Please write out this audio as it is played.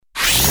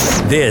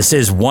This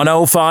is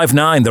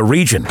 105.9 The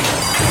Region.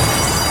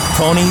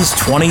 Ponies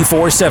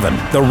 24/7,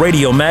 the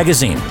radio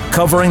magazine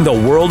covering the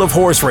world of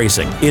horse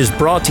racing, is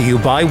brought to you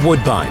by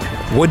Woodbine,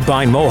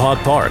 Woodbine Mohawk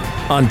Park,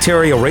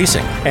 Ontario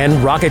Racing,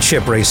 and Rocket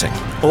Ship Racing.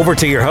 Over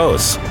to your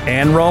hosts,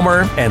 Ann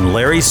Romer and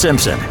Larry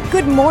Simpson.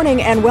 Good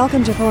morning and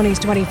welcome to Ponies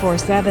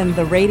 24/7,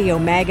 the radio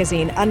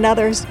magazine.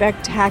 Another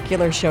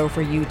spectacular show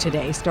for you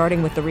today,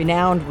 starting with the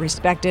renowned,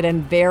 respected,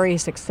 and very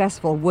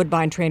successful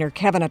Woodbine trainer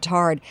Kevin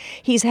Attard.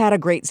 He's had a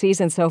great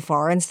season so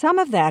far, and some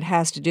of that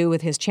has to do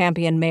with his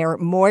champion mare,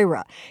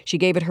 Moira. She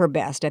gave it her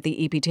best at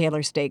the E.P.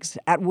 Taylor Stakes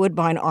at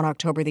Woodbine on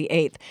October the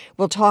 8th.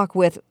 We'll talk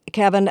with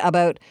Kevin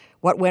about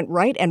what went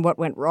right and what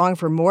went wrong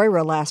for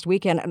Moira last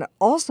weekend, and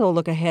also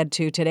look ahead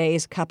to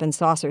today's Cup and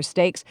Saucer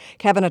Stakes.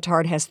 Kevin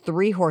Attard has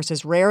 3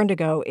 horses raring to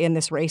go in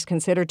this race,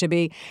 considered to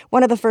be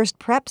one of the first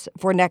preps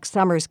for next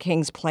summer's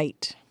King's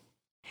Plate.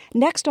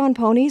 Next on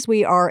Ponies,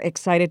 we are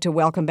excited to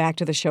welcome back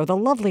to the show the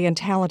lovely and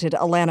talented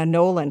Alanna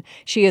Nolan.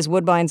 She is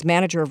Woodbine's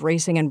manager of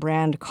racing and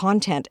brand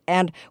content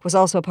and was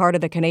also part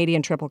of the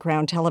Canadian Triple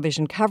Crown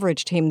television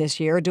coverage team this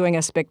year, doing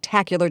a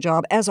spectacular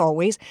job as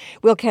always.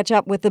 We'll catch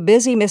up with the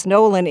busy Miss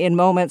Nolan in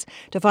moments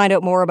to find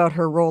out more about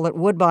her role at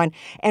Woodbine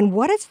and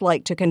what it's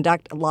like to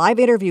conduct live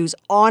interviews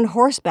on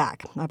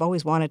horseback. I've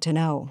always wanted to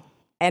know.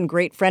 And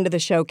great friend of the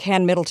show,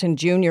 Ken Middleton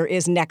Jr.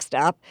 is next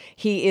up.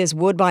 He is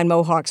Woodbine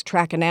Mohawk's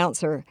track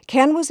announcer.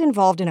 Ken was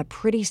involved in a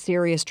pretty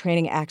serious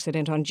training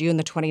accident on June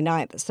the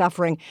 29th,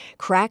 suffering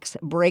cracks,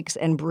 breaks,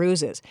 and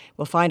bruises.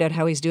 We'll find out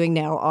how he's doing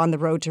now on the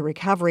road to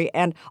recovery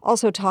and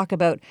also talk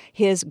about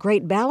his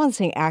great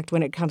balancing act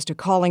when it comes to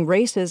calling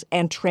races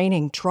and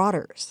training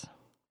trotters.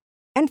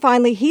 And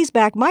finally, he's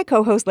back. My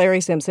co-host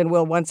Larry Simpson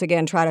will once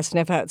again try to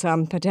sniff out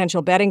some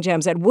potential betting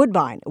gems at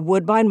Woodbine,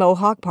 Woodbine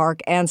Mohawk Park,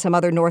 and some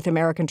other North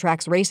American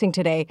tracks racing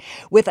today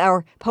with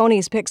our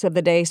Ponies Picks of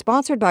the Day,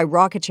 sponsored by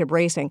Rocket Ship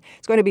Racing.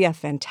 It's going to be a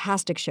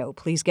fantastic show.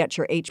 Please get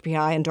your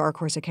HPI and Dark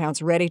Horse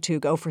accounts ready to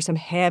go for some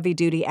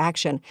heavy-duty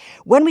action.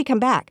 When we come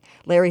back,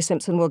 Larry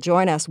Simpson will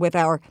join us with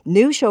our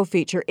new show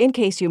feature, In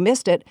Case You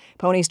Missed It,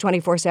 Ponies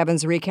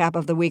 24/7's recap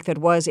of the week that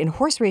was in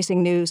horse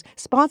racing news,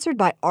 sponsored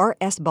by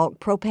RS Bulk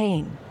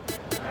Propane.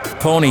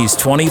 Ponies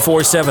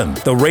 24/7,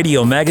 the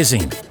radio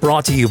magazine,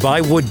 brought to you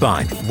by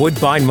Woodbine,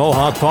 Woodbine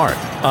Mohawk Park,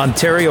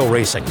 Ontario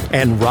Racing,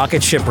 and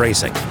Rocket Ship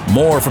Racing.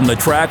 More from the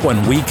track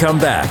when we come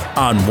back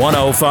on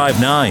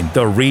 105.9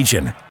 The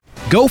Region.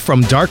 Go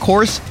from dark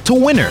horse to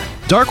winner.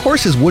 Dark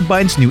Horse is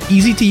Woodbine's new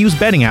easy-to-use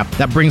betting app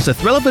that brings the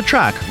thrill of the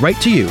track right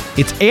to you.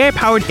 Its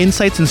AI-powered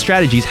insights and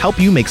strategies help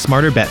you make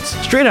smarter bets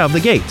straight out of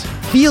the gate.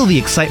 Feel the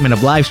excitement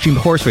of live-streamed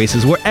horse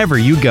races wherever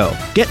you go.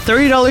 Get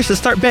 $30 to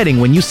start betting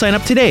when you sign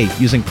up today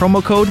using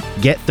promo code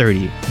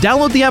GET30.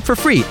 Download the app for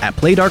free at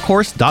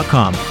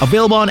playdarkhorse.com.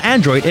 Available on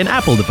Android and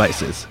Apple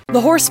devices.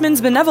 The Horsemen's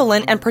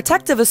Benevolent and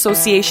Protective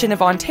Association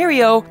of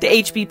Ontario, the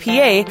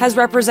HBPA, has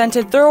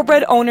represented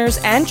thoroughbred owners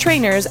and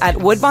trainers at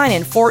Woodbine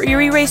and Fort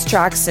Erie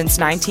Racetracks since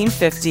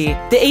 1950.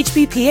 The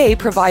HBPA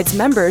provides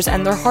members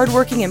and their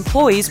hardworking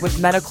employees with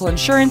medical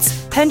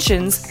insurance,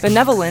 pensions,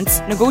 benevolence,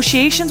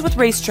 negotiations with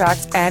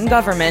racetracks and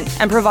government,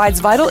 and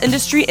provides vital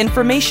industry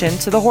information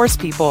to the horse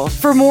people.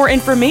 For more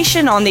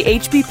information on the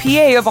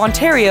HBPA of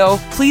Ontario,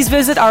 please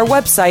visit our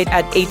website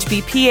at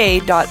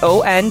hbpa.on.ca.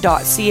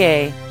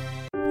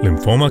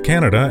 Lymphoma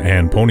Canada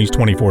and Ponies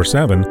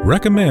 24/7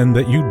 recommend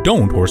that you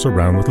don't horse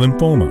around with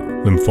lymphoma.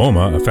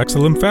 Lymphoma affects the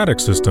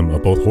lymphatic system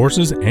of both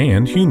horses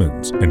and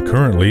humans, and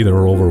currently there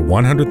are over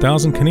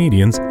 100,000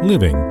 Canadians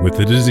living with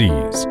the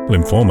disease.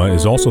 Lymphoma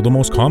is also the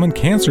most common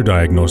cancer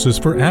diagnosis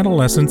for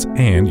adolescents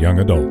and young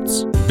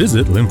adults.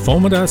 Visit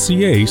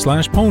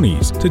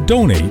lymphoma.ca/ponies to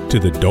donate to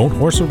the Don't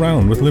Horse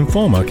Around with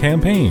Lymphoma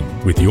campaign.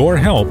 With your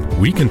help,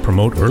 we can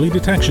promote early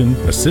detection,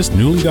 assist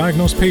newly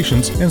diagnosed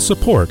patients, and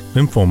support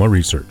lymphoma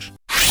research.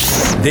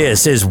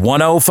 This is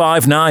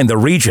 105.9 The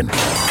Region.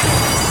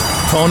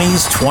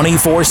 Ponies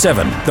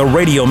 24/7, the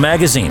radio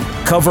magazine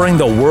covering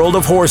the world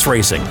of horse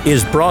racing,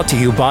 is brought to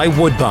you by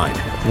Woodbine,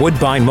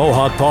 Woodbine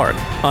Mohawk Park,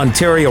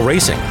 Ontario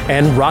Racing,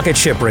 and Rocket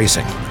Ship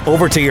Racing.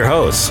 Over to your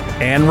hosts,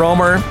 Ann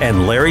Romer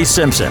and Larry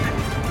Simpson.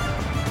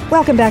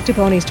 Welcome back to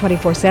Ponies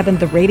 24/7,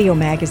 the radio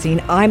magazine.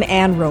 I'm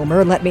Ann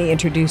Romer. Let me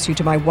introduce you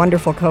to my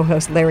wonderful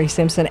co-host, Larry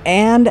Simpson,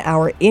 and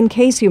our In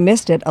Case You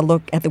Missed It, a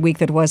look at the week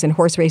that was in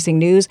horse racing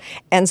news,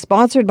 and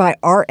sponsored by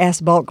RS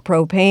Bulk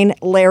Propane.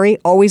 Larry,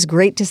 always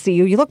great to see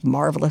you. You look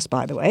marvelous,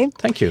 by the way.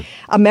 Thank you.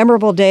 A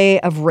memorable day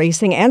of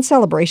racing and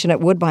celebration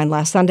at Woodbine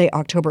last Sunday,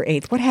 October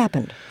 8th. What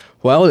happened?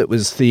 Well, it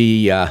was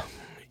the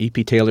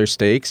E.P. Taylor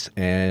Stakes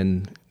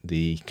and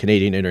the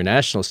Canadian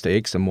International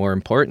Stakes, and more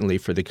importantly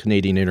for the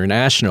Canadian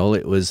International,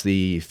 it was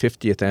the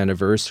 50th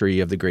anniversary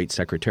of the Great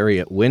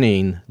Secretariat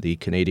winning the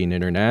Canadian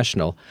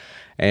International.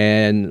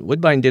 And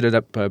Woodbine did it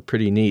up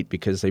pretty neat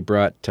because they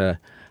brought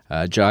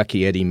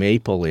jockey Eddie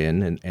Maple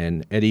in,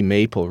 and Eddie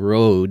Maple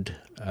rode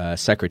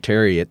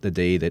Secretariat the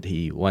day that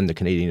he won the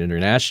Canadian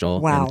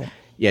International. Wow. And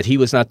yet he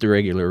was not the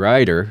regular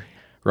rider.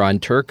 Ron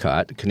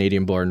Turcotte,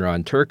 Canadian-born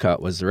Ron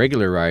Turcotte, was the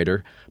regular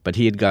rider, but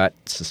he had got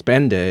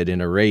suspended in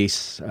a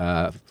race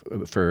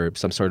for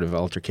some sort of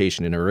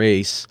altercation in a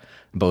race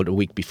about a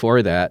week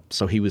before that.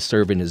 So he was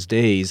serving his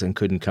days and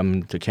couldn't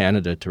come to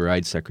Canada to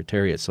ride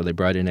Secretariat. So they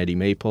brought in Eddie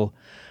Maple.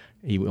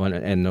 He won,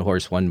 and the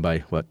horse won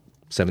by,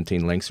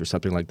 17 lengths or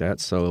something like that.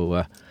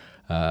 So,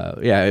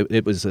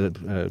 it was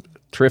a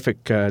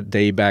terrific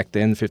day back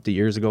then, 50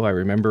 years ago. I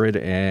remember it,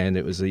 and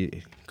it was a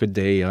good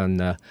day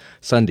on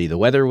Sunday. The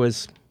weather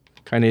was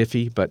kind of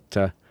iffy, but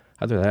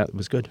other than that, it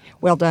was good.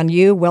 Well done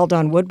you. Well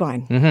done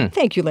Woodbine. Mm-hmm.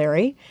 Thank you,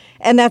 Larry.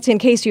 And that's In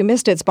Case You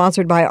Missed It,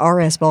 sponsored by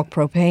RS Bulk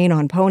Propane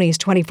on Ponies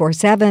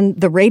 24/7,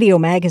 the radio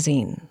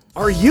magazine.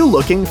 Are you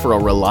looking for a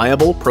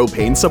reliable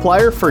propane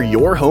supplier for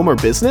your home or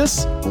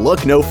business?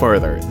 Look no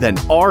further than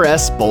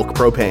RS Bulk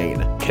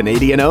Propane,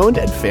 Canadian-owned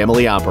and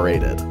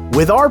family-operated.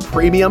 With our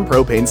premium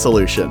propane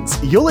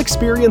solutions, you'll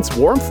experience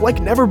warmth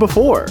like never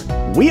before.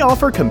 We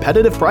offer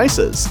competitive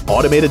prices,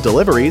 automated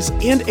deliveries,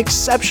 and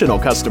exceptional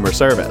customer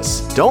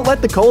service. Don't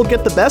let the cold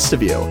get the best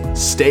of you.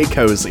 Stay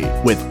cozy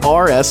with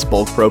RS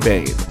Bulk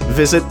Propane.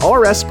 Visit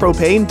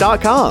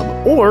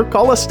rspropane.com or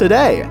call us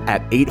today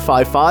at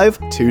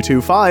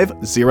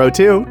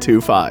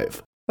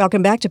 855-225-0225.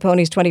 Welcome back to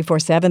Ponies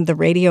 24/7, the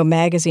radio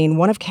magazine.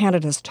 One of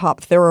Canada's top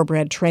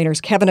thoroughbred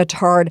trainers, Kevin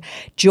Attard,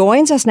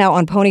 joins us now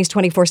on Ponies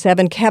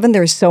 24/7. Kevin,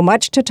 there's so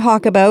much to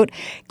talk about.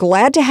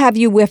 Glad to have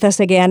you with us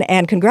again,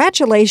 and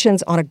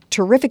congratulations on a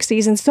terrific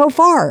season so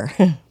far.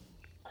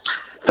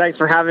 Thanks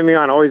for having me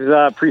on. Always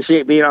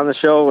appreciate being on the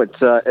show.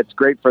 It's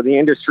great for the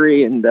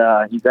industry, and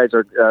you guys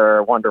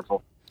are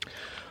wonderful.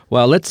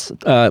 Well, let's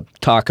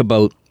talk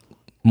about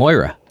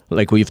Moira.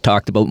 Like we've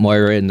talked about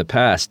Moira in the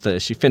past.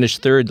 She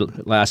finished third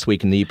last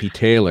week in the EP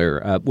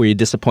Taylor. Were you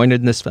disappointed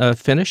in this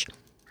finish?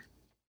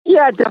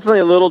 Yeah, definitely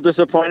a little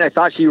disappointed. I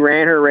thought she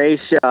ran her race.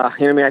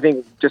 I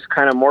think just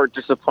kind of more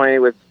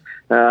disappointed with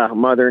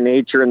Mother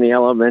Nature and the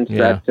elements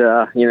that,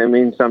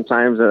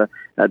 sometimes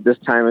at this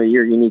time of the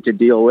year you need to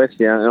deal with.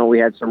 We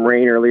had some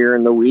rain earlier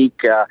in the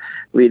week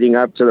leading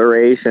up to the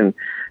race, and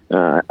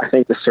I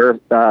think the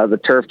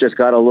turf just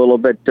got a little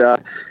bit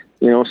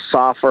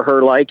soft for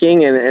her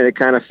liking, and it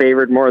kind of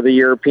favored more of the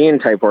European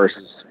type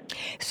horses.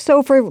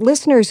 So for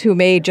listeners who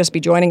may just be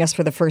joining us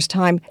for the first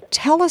time,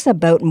 tell us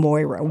about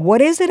Moira.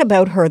 What is it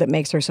about her that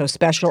makes her so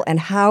special,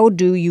 and how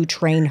do you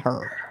train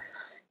her?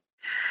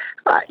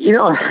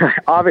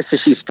 Obviously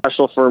she's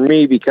special for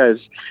me because,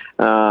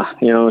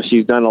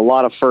 she's done a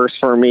lot of firsts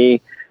for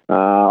me.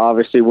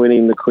 Obviously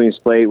winning the Queen's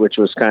Plate, which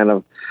was kind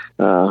of,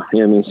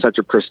 such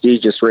a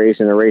prestigious race,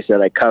 and a race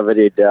that I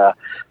coveted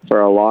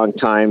for a long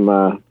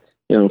time.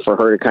 For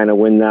her to kind of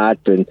win that,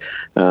 and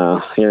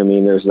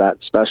there's that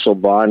special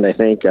bond, I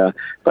think.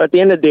 But at the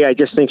end of the day, I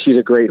just think she's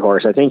a great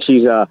horse. I think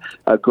she's a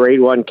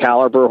grade one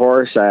caliber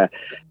horse.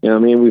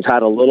 We've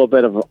had a little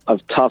bit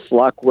of tough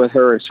luck with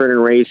her in certain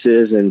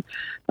races, and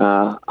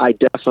I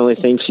definitely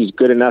think she's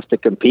good enough to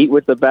compete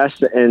with the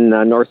best in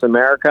North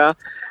America.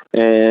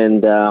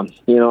 And I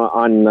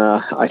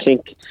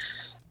think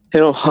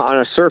on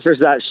a surface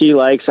that she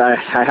likes, I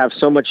have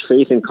so much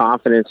faith and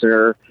confidence in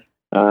her.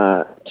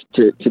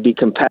 To be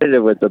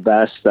competitive with the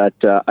best, that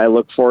I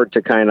look forward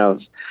to kind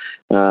of,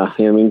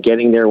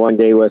 getting there one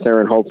day with her,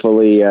 and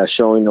hopefully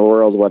showing the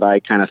world what I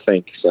kind of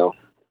think. So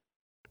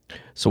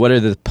what are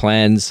the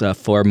plans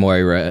for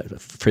Moira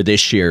for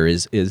this year?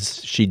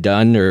 Is she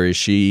done, or is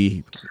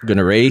she going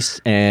to race?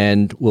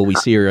 And will we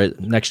see her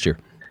next year?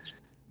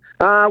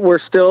 We're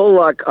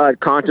still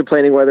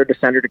contemplating whether to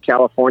send her to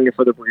California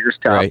for the Breeders'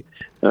 Cup. Right.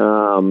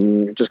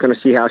 Just going to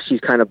see how she's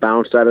kind of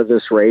bounced out of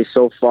this race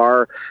so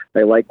far.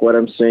 I like what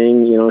I'm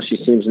seeing. She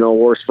seems no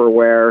worse for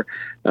wear.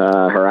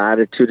 Her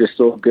attitude is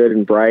still good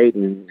and bright,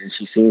 and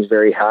she seems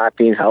very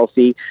happy and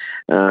healthy.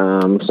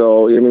 Those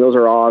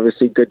are all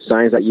obviously good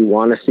signs that you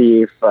want to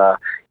see if,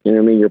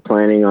 you're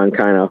planning on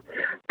kind of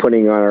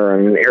putting her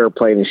on an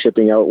airplane and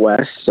shipping out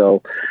west.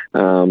 So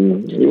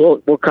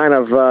we'll kind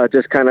of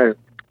just kind of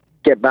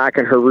get back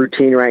in her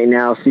routine right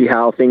now, see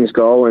how things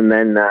go, and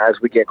then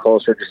as we get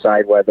closer,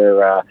 decide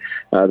whether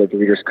the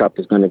Breeders' Cup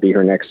is going to be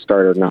her next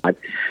start or not.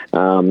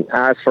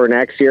 As for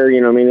next year,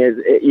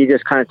 you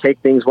just kind of take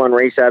things one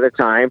race at a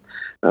time.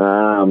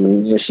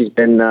 She's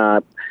been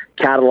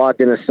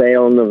cataloged in a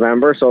sale in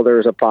November, so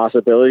there's a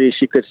possibility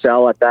she could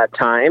sell at that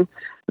time.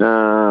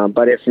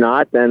 But if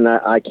not, then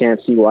I can't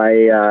see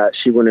why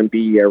she wouldn't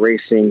be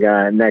racing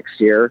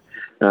next year.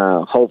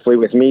 Hopefully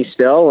with me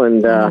still,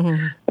 and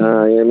like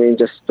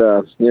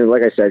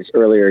I said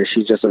earlier,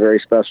 she's just a very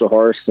special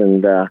horse,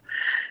 and I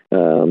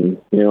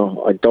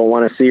don't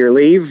want to see her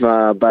leave,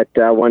 but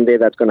one day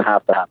that's going to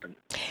have to happen.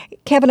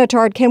 Kevin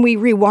Attard, can we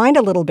rewind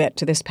a little bit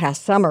to this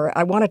past summer?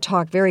 I want to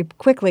talk very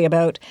quickly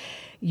about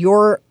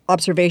your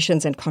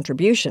observations and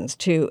contributions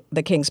to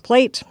the King's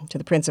Plate, to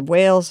the Prince of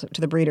Wales,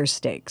 to the Breeders'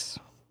 Stakes.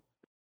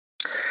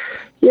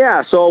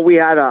 Yeah, so we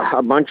had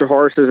a bunch of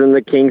horses in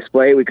the King's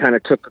Plate we kind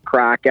of took a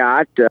crack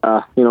at.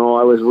 I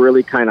was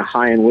really kind of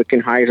high on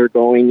Wickenheiser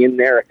going in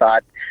there. I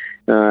thought,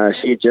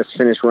 She had just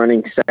finished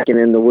running second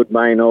in the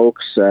Woodbine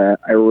Oaks.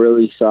 I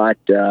really thought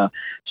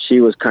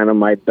she was kind of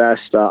my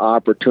best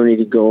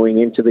opportunity going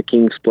into the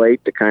King's Plate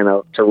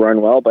to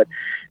run well, but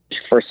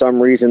for some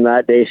reason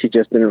that day she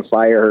just didn't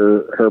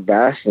fire her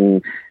best, and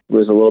it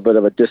was a little bit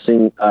of a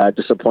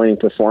disappointing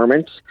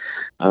performance.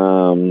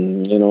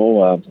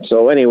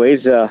 So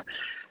anyways,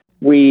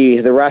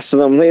 the rest of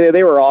them,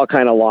 they were all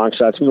kind of long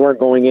shots. We weren't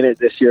going in it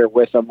this year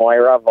with a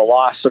Moira.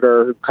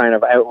 Velociter, who kind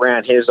of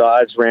outran his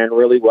odds, ran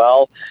really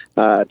well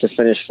to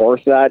finish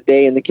fourth that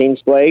day in the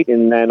King's Plate.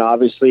 And then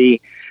obviously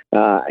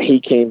he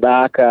came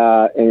back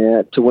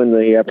to win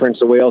the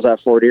Prince of Wales at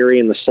Fort Erie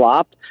in the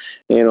slop.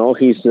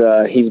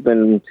 He's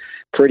been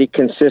pretty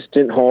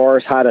consistent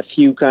horse, had a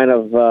few kind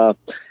of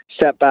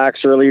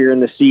setbacks earlier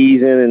in the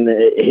season, and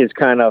his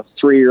kind of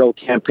 3-year-old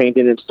campaign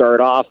didn't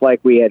start off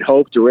like we had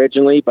hoped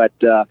originally, but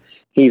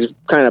he's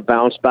kind of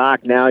bounced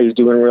back now. He's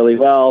doing really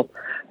well.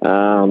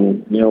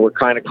 We're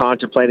kind of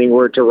contemplating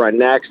where to run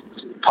next.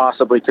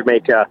 Possibly could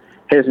make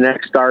his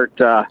next start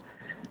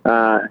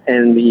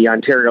in the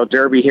Ontario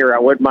Derby here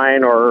at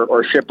Woodbine,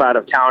 or ship out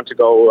of town to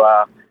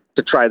go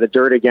to try the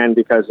dirt again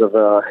because of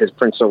his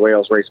Prince of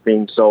Wales race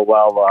being so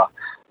well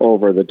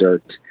over the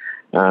dirt.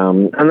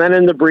 And then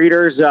in the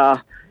breeders,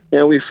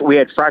 we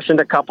had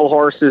freshened a couple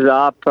horses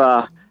up.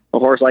 A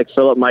horse like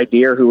Philip My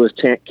Dear, who was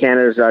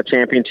Canada's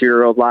champion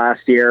 2-year-old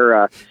last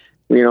year.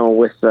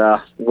 With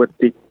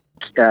the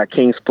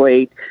King's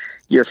Plate,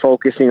 you're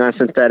focusing on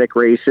synthetic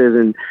races,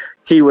 and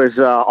he was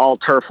all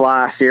turf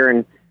last year,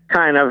 and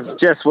kind of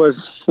just was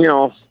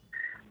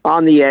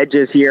on the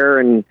edges here.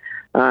 And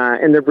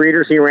in the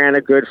breeders, he ran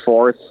a good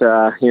fourth.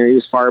 He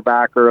was far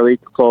back early,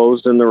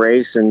 closed in the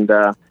race, and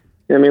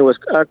it was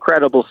a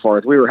credible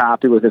fourth. We were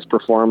happy with his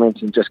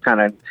performance, and just kind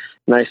of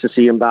nice to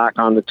see him back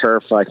on the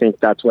turf. I think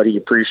that's what he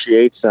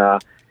appreciates.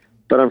 But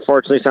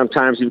unfortunately,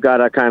 sometimes you've got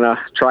to kind of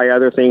try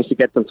other things to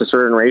get them to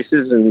certain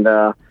races, and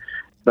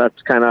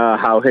that's kind of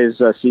how his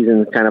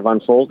season kind of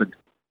unfolded.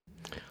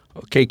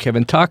 Okay,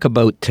 Kevin, talk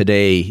about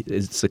today.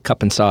 It's the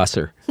Cup and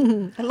Saucer.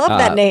 I love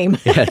that name.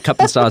 Yeah,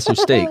 Cup and Saucer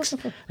Stakes.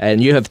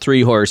 And you have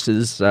 3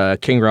 horses,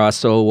 King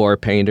Rosso, War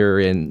Painter,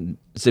 and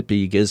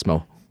Zippy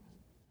Gizmo.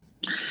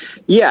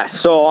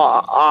 Yeah, so,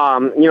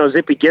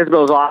 Zippy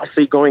Gizmo is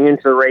obviously going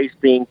into the race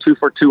being 2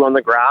 for 2 on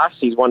the grass.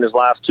 He's won his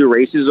last 2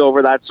 races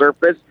over that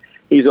surface.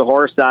 He's a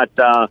horse that,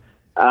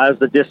 as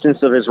the distance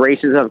of his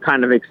races have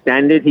kind of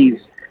extended, he's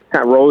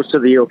kind of rose to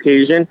the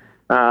occasion.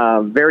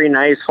 Very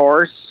nice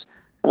horse.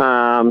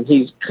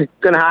 He's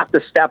going to have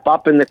to step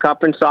up in the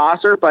Cup and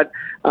Saucer, but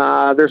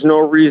there's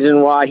no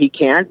reason why he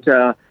can't.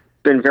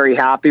 Been very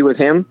happy with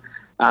him.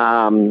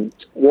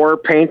 War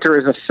Painter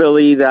is a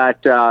filly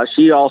that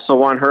she also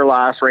won her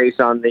last race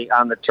on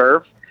the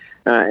turf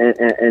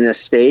in a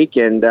stake,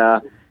 and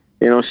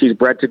she's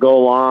bred to go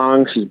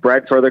long. She's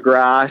bred for the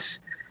grass.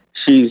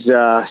 She's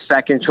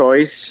second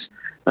choice.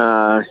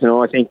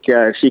 I think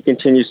if she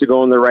continues to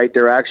go in the right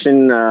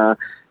direction,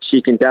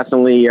 she can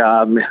definitely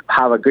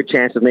have a good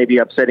chance of maybe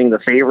upsetting the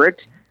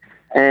favorite.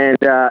 And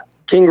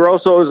King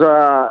Rosso is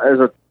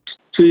a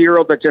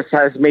 2-year-old that just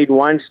has made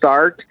 1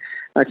 start.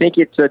 I think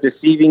it's a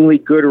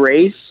deceivingly good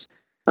race.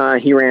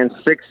 He ran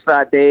 6th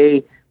that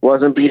day,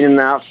 wasn't beaten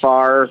that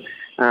far,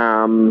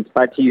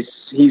 but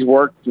he's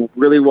worked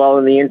really well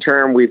in the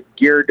interim. We've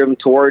geared him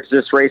towards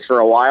this race for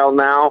a while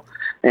now,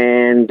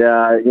 and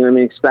I'm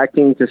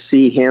expecting to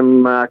see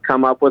him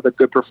come up with a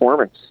good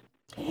performance.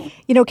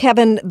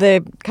 Kevin,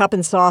 the Cup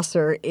and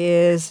Saucer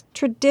is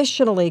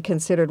traditionally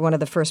considered one of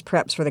the first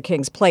preps for the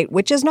King's Plate,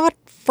 which is not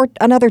for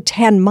another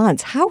 10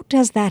 months. How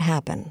does that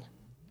happen?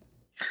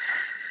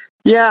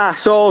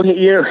 Yeah, so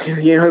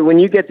when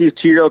you get these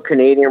 2-year-old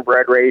Canadian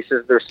bred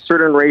races, there's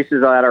certain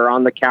races that are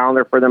on the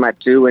calendar for them at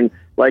 2, and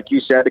like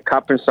you said, the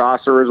Cup and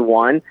Saucer is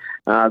 1.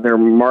 They're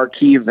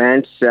marquee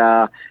events.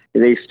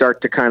 They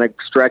start to kind of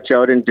stretch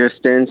out in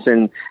distance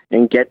and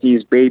get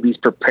these babies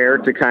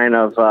prepared to kind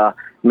of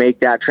make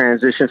that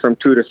transition from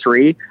 2 to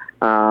 3.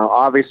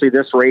 Obviously,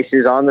 this race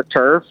is on the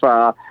turf,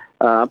 but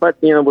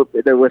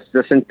with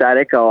the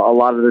synthetic, a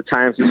lot of the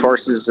times these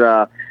horses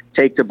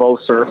take to both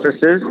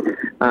surfaces.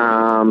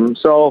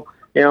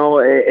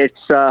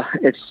 It's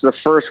the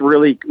first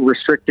really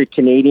restricted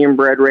Canadian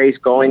bred race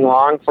going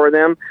long for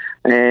them.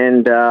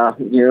 And,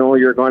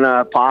 you're going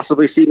to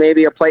possibly see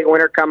maybe a plate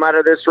winner come out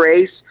of this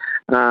race,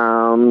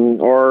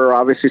 or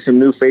obviously some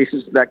new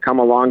faces that come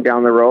along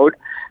down the road.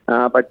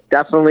 But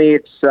definitely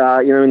it's,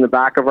 in the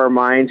back of our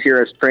minds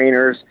here as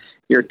trainers,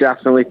 you're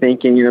definitely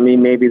thinking,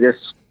 maybe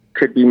this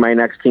could be my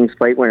next King's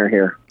Plate winner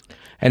here.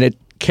 And it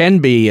can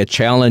be a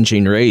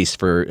challenging race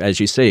for,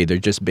 as you say, they're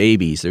just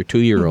babies. They're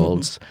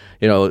 2-year-olds.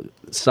 Mm-hmm.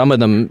 Some of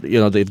them,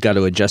 they've got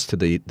to adjust to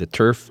the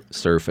turf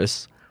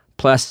surface.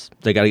 Plus,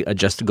 they got to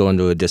adjust to go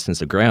into a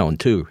distance of ground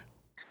too.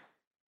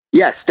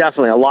 Yes,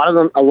 definitely. A lot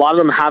of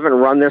them haven't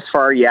run this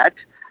far yet.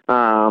 A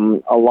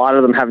lot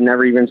of them have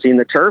never even seen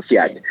the turf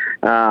yet.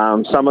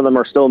 Some of them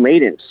are still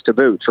maidens to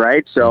boot,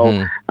 right?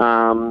 So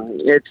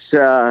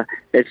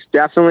it's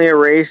definitely a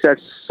race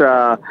that's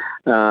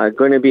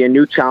going to be a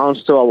new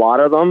challenge to a lot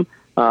of them.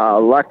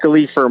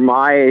 luckily for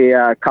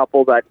my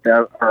couple that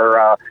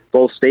are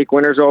both stake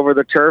winners over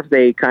the turf,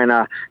 they kind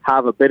of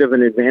have a bit of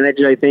an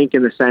advantage, I think,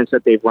 in the sense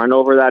that they've run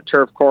over that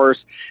turf course.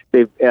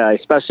 They've,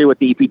 especially with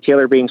the EP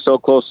Taylor being so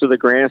close to the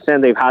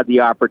grandstand, they've had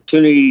the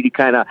opportunity to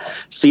kind of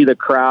see the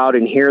crowd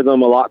and hear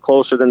them a lot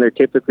closer than they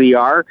typically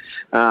are.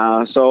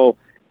 So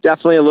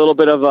definitely a little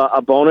bit of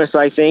a bonus,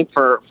 I think,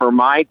 for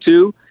my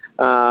two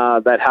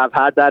that have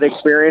had that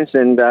experience,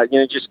 and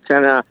just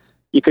kind of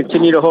you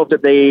continue to hope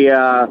that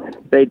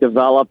they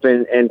develop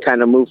and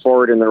kind of move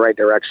forward in the right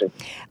direction.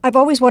 I've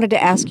always wanted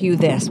to ask you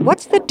this: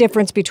 what's the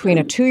difference between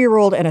a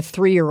 2-year-old and a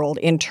 3-year-old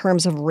in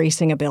terms of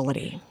racing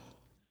ability?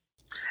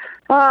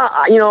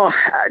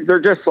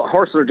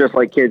 Horses are just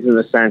like kids in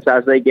the sense,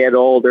 as they get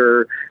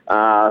older,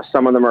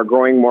 some of them are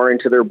growing more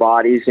into their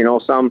bodies.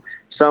 Some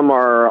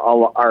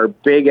are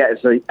big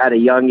at a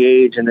young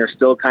age, and they're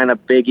still kind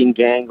of big and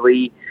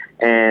gangly,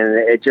 and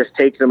it just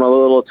takes them a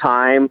little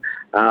time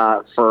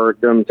for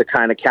them to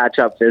kind of catch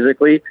up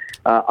physically.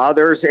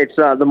 Others, it's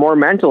the more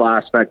mental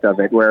aspect of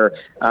it, where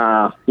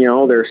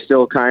they're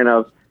still kind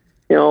of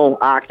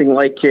acting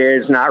like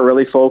kids, not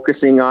really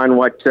focusing on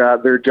what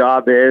their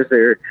job is.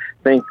 They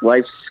think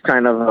life's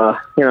kind of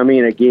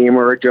a game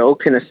or a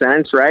joke in a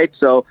sense, right?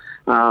 So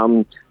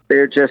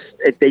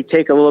they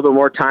take a little bit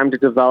more time to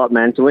develop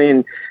mentally,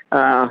 and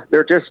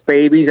they're just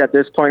babies at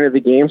this point of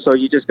the game. So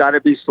you just got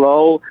to be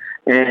slow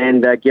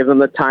and give them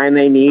the time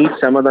they need.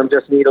 Some of them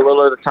just need a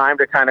little bit of time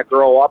to kind of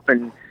grow up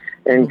and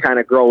kind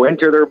of grow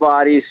into their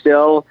bodies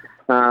still.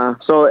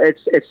 So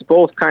it's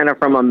both kind of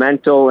from a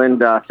mental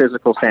and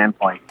physical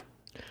standpoint.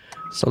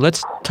 So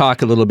let's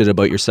talk a little bit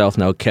about yourself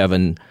now,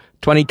 Kevin.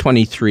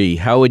 2023,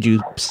 how would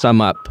you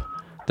sum up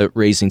the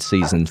racing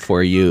season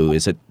for you?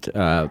 Is it?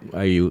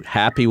 Are you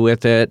happy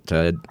with it?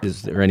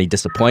 Is there any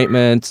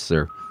disappointments?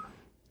 Or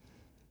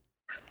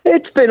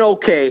it's been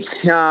okay.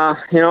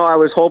 I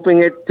was hoping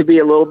it to be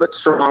a little bit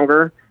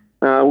stronger.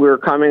 We were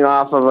coming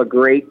off of a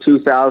great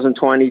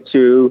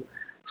 2022,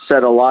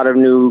 set a lot of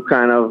new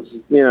kind of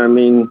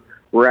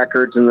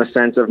records in the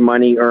sense of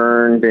money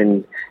earned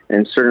and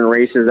certain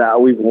races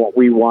that we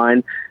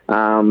won.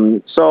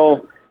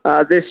 So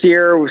this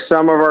year, with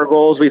some of our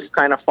goals, we've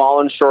kind of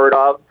fallen short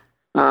of.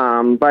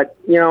 But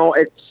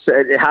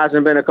it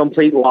hasn't been a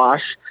complete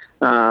wash.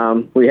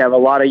 We have a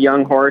lot of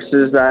young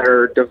horses that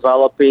are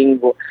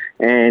developing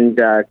and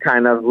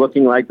kind of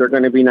looking like they're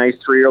going to be nice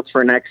 3-year-olds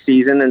for next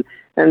season.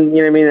 And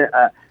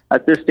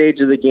at this stage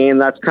of the game,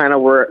 that's kind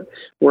of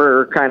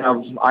where kind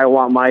of I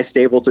want my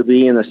stable to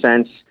be, in the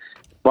sense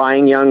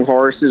buying young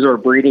horses or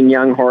breeding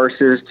young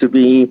horses to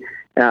be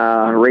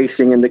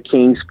racing in the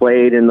King's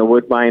Plate and the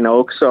Woodbine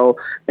Oaks. So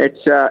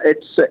it's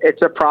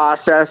a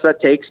process that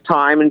takes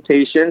time and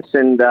patience,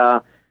 and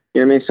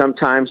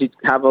sometimes you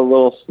have a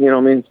little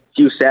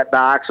few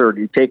setbacks, or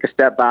you take a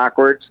step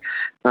backwards,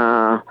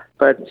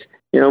 but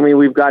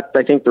we've got,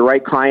 I think, the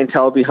right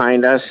clientele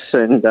behind us,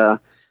 and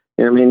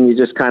you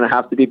just kind of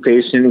have to be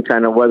patient and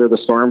kind of weather the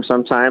storm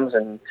sometimes,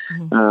 and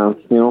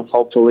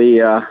hopefully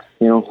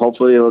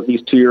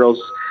these 2-year-olds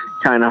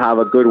kind of have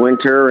a good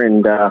winter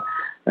and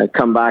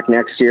come back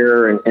next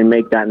year and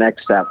make that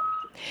next step.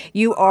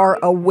 You are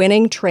a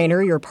winning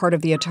trainer. You're part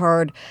of the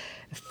Attard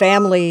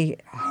family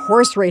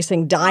horse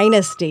racing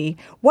dynasty.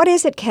 What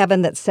is it,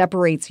 Kevin, that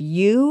separates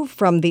you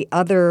from the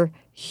other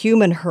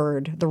human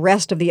herd, the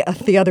rest of the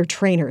other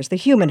trainers, the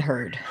human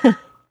herd?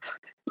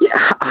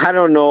 Yeah, I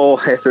don't know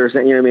if there's,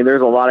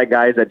 there's a lot of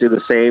guys that do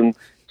the same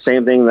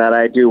thing that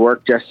I do,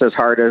 work just as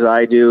hard as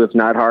I do, if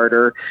not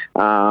harder.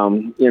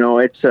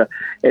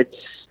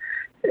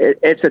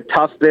 It's a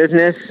tough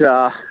business.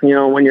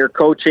 When you're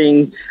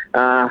coaching,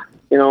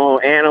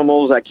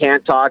 animals that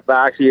can't talk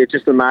back to you, it's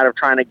just a matter of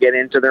trying to get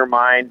into their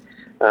mind.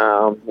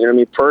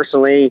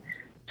 Personally,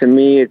 to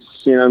me,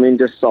 it's,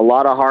 just a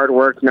lot of hard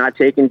work, not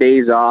taking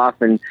days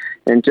off, and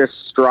just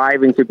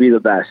striving to be the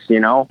best.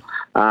 You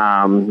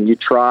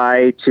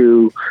try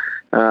to,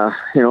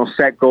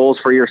 set goals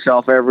for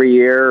yourself every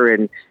year,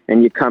 and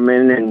you come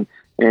in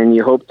and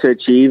you hope to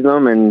achieve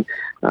them, and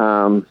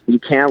you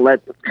can't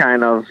let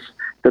kind of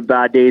the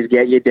bad days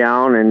get you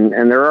down,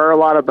 and there are a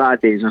lot of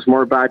bad days. There's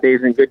more bad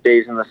days than good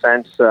days, in the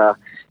sense,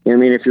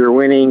 if you're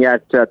winning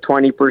at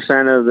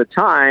 20% of the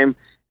time,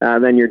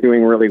 then you're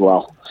doing really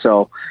well.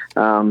 So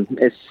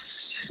it's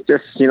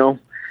just,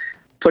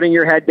 putting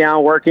your head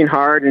down, working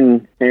hard,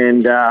 and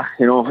I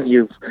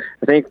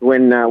think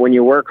when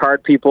you work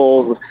hard,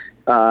 people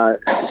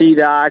see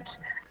that,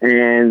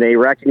 and they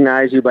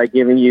recognize you by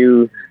giving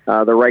you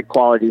the right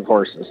quality of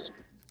horses.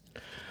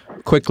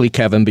 Quickly,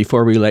 Kevin,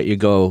 before we let you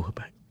go,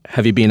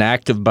 have you been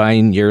active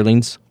buying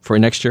yearlings for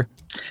next year?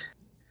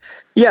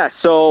 Yeah,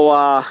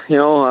 so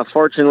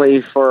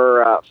fortunately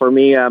for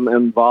me, I'm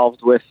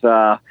involved with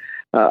a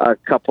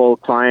couple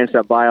clients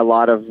that buy a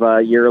lot of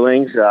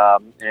yearlings,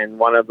 and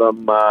one of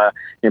them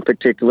in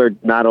particular,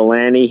 Matt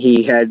Olani,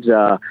 he heads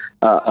a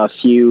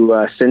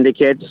few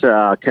syndicates.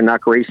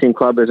 Canuck Racing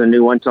Club is a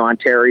new one to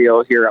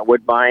Ontario here at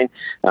Woodbine.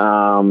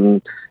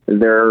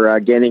 They're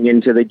getting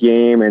into the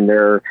game, and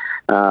they're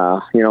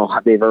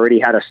they've already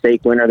had a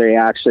stake winner. They're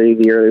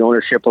the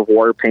ownership of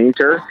War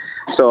Painter.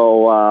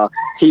 So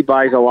he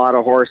buys a lot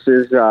of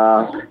horses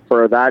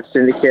for that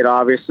syndicate,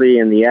 obviously,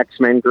 in the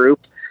X-Men group.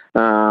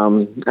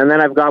 And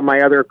then I've got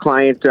my other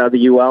client, the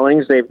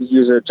Yearlings. They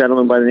use a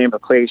gentleman by the name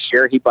of Clay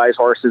Shear. He buys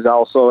horses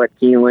also at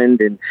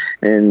Keeneland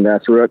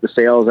and throughout the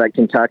sales at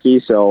Kentucky.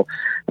 So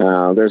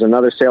there's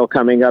another sale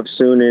coming up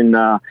soon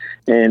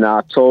in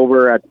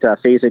October at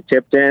Fasig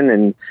Tipton,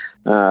 and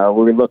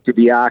we look to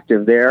be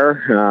active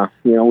there.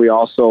 We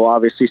also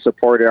obviously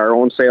supported our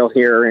own sale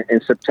here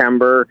in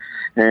September,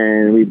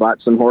 and we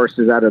bought some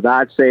horses out of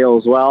that sale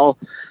as well.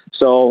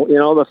 So,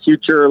 the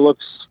future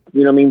looks,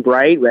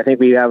 bright. I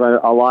think we have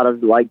a lot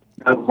of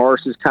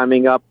horses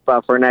coming up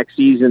for next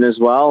season as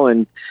well.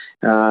 And,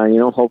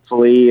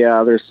 hopefully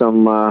there's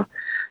some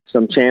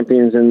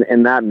champions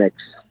in that mix.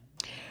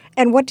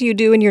 And what do you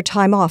do in your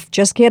time off?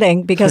 Just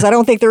kidding, because I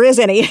don't think there is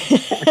any.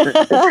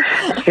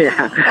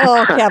 Yeah.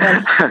 Oh,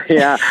 Kevin.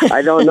 Yeah,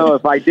 I don't know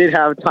if I did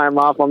have time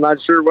off. I'm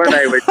not sure what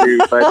I would do,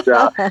 but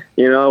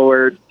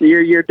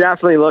you're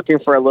definitely looking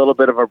for a little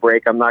bit of a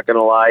break. I'm not going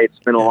to lie; it's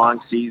been a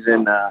long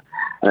season.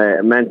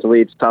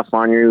 Mentally, it's tough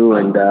on you,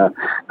 and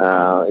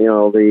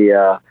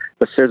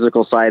the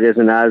physical side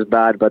isn't as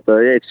bad, but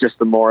it's just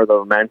the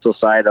mental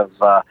side of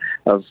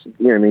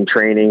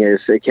training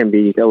it can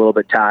be a little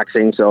bit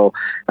taxing. So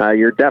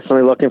you're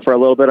definitely looking for a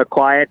little bit of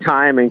quiet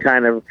time and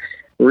kind of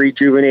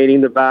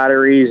rejuvenating the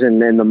batteries and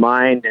then the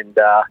mind, and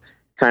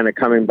kind of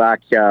coming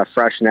back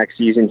fresh next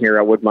season here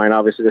at Woodbine.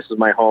 Obviously, this is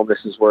my home.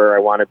 This is where I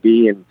want to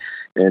be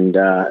and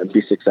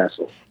be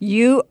successful.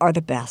 You are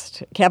the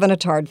best. Kevin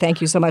Attard, thank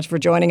you so much for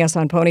joining us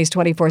on Ponies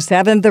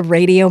 24/7, the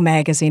radio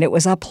magazine. It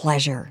was a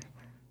pleasure.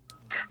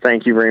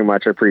 Thank you very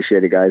much. I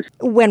appreciate it, guys.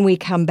 When we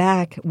come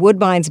back,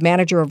 Woodbine's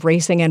manager of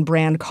racing and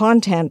brand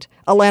content,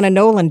 Alanna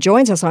Nolan,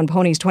 joins us on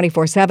Ponies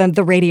 24/7,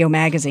 the radio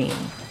magazine.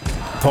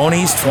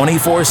 Ponies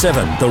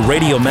 24/7, the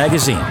radio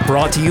magazine,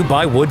 brought to you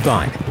by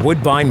Woodbine,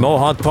 Woodbine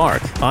Mohawk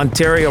Park,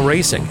 Ontario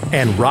Racing,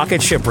 and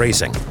Rocket Ship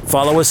Racing.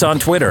 Follow us on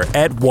Twitter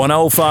at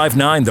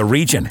 1059 The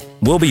Region.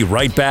 We'll be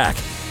right back.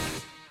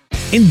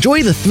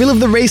 Enjoy the thrill of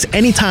the race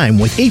anytime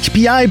with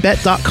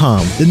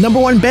HPIBet.com, the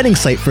 #1 betting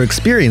site for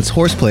experienced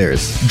horse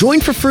players. Join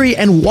for free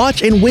and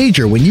watch and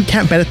wager when you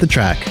can't bet at the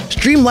track.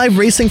 Stream live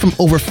racing from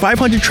over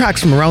 500 tracks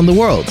from around the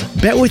world.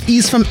 Bet with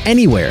ease from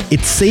anywhere.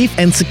 It's safe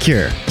and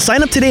secure.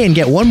 Sign up today and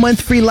get 1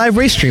 month free live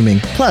race streaming.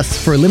 Plus,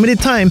 for a limited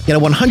time, get a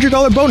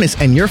 $100 bonus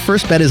and your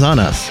first bet is on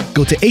us.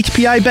 Go to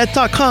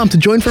HPIBet.com to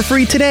join for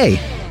free today.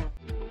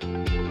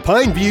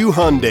 Pineview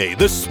Hyundai,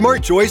 the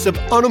smart choice of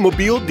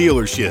automobile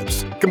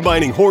dealerships,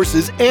 combining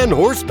horses and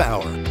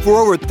horsepower. For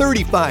over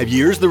 35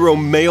 years, the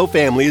Romeo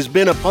family has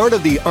been a part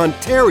of the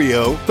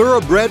Ontario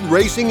thoroughbred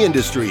racing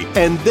industry,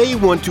 and they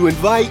want to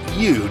invite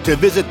you to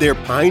visit their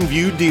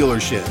Pineview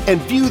dealership and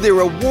view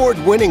their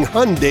award-winning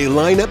Hyundai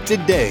lineup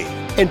today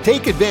and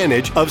take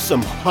advantage of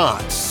some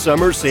hot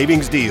summer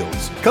savings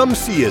deals. Come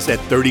see us at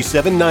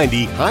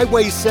 3790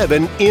 Highway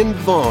 7 in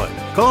Vaughan.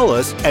 Call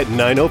us at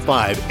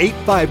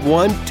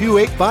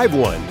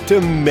 905-851-2851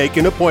 to make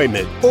an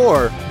appointment,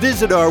 or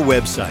visit our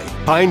website,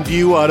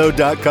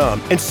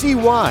 pineviewauto.com, and see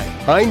why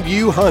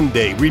Pineview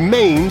Hyundai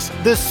remains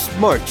the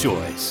smart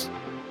choice.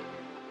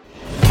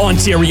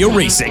 Ontario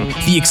Racing,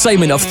 the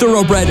excitement of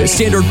thoroughbred,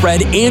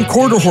 standardbred, and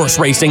quarter horse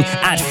racing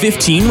at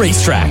 15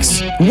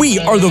 racetracks. We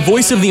are the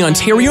voice of the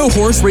Ontario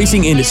horse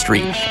racing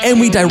industry, and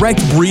we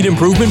direct breed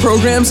improvement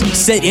programs,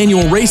 set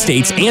annual race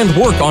dates, and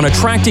work on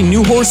attracting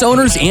new horse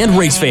owners and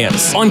race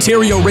fans.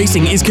 Ontario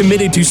Racing is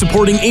committed to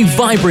supporting a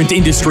vibrant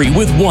industry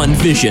with one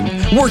vision,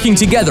 working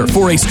together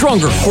for a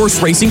stronger horse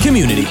racing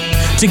community.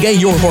 To get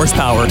your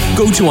horsepower,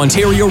 go to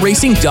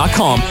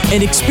OntarioRacing.com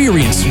and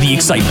experience the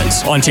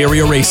excitement.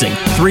 Ontario Racing,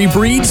 3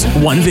 breeds,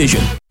 1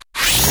 vision.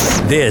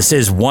 This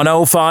is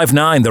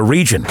 1059 The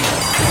Region.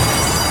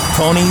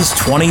 Ponies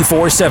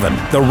 24/7,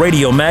 the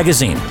radio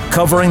magazine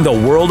covering the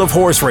world of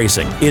horse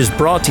racing, is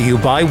brought to you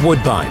by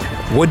Woodbine,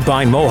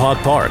 Woodbine Mohawk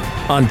Park,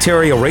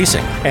 Ontario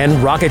Racing,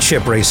 and Rocket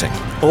Ship Racing.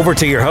 Over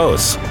to your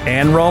hosts,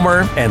 Ann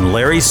Romer and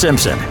Larry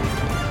Simpson.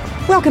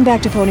 Welcome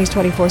back to Ponies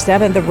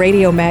 24/7, the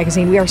radio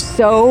magazine. We are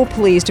so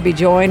pleased to be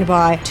joined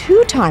by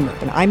two-timer,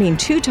 and I mean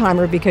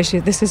two-timer because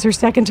this is her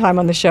second time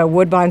on the show,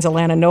 Woodbine's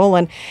Alanna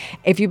Nolan.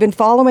 If you've been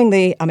following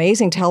the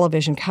amazing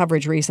television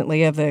coverage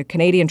recently of the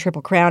Canadian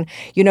Triple Crown,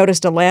 you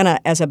noticed Alanna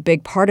as a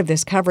big part of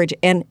this coverage.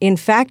 And in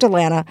fact,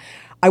 Alanna,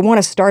 I want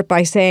to start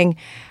by saying,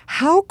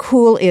 how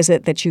cool is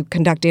it that you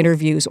conduct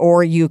interviews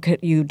or you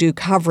do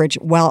coverage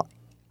while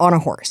on a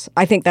horse?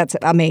 I think that's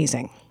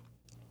amazing.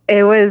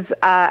 It was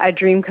a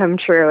dream come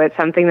true. It's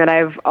something that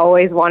I've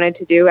always wanted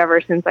to do ever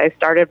since I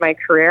started my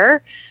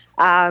career.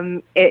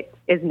 It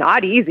is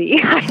not easy.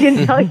 I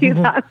can tell you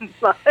that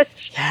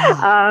much.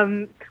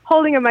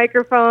 Holding a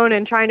microphone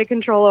and trying to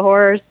control a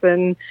horse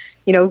and,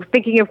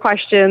 thinking of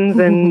questions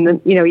and,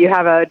 you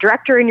have a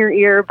director in your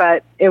ear,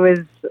 but it was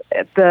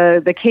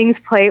the King's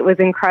Plate was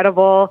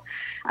incredible.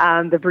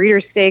 The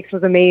Breeders' Stakes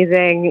was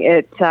amazing.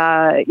 It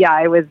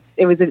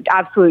was an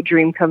absolute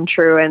dream come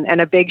true, and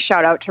a big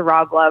shout out to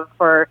Rob Love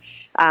for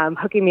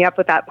hooking me up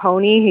with that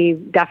pony. He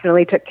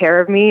definitely took care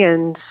of me,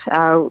 and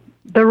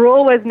the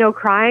rule was no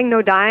crying,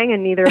 no dying,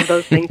 and neither of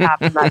those things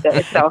happened that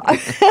day. So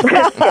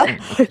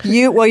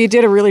you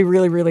did a really,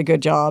 really, really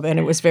good job, and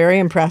it was very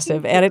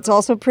impressive. And it's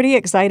also pretty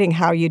exciting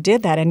how you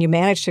did that, and you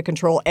managed to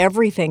control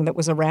everything that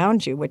was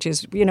around you, which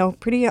is,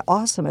 pretty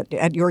awesome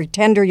at your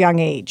tender young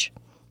age.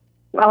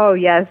 Oh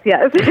yes.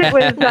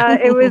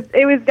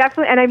 It was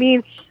definitely, and I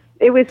mean,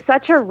 it was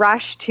such a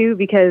rush too,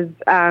 because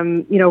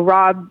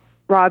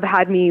Rob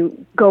had me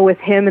go with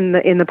him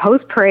in the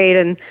post parade,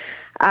 and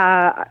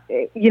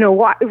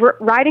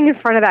riding in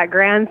front of that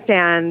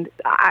grandstand,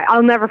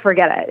 I'll never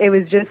forget it. It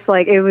was just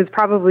like, it was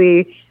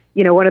probably,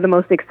 one of the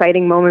most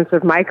exciting moments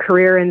of my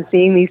career, and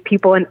seeing these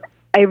people. And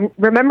I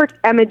remember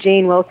Emma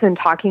Jane Wilson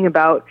talking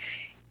about,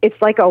 it's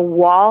like a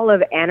wall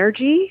of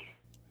energy.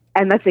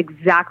 And that's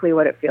exactly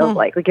what it feels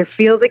like. Like, it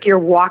feels like you're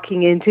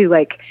walking into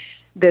like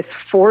this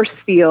force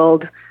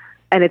field,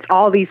 and it's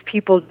all these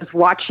people just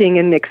watching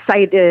and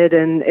excited,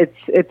 and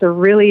it's a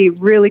really,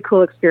 really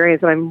cool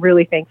experience, and I'm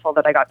really thankful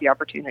that I got the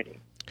opportunity.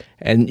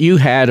 And you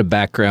had a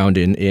background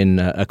in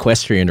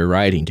equestrian or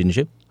riding, didn't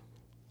you?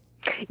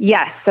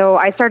 Yes. So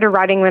I started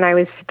riding when I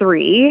was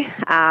 3.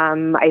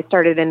 I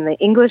started in the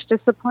English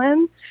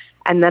discipline,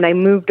 and then I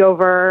moved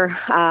over.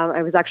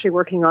 I was actually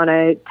working on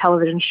a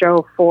television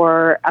show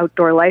for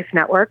Outdoor Life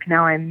Network.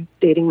 Now I'm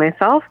dating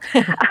myself.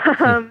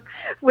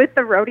 With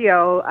the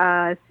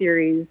rodeo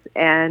series,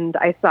 and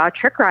I saw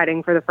trick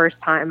riding for the first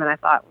time, and I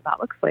thought, well, that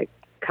looks like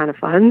kind of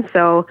fun.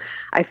 So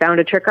I found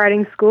a trick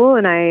riding school,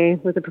 and I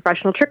was a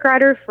professional trick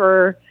rider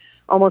for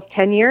almost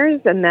 10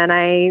 years, and then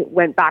I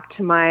went back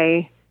to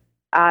my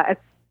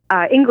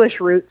English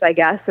roots, I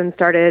guess, and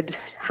started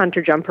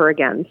hunter-jumper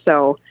again.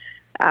 So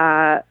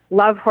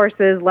love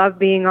horses, love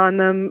being on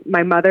them.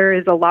 My mother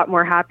is a lot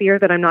more happier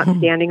that I'm not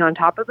standing on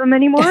top of them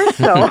anymore.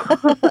 So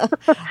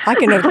I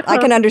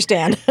can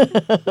understand.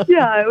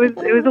 Yeah, it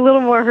was a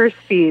little more her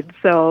speed.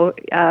 So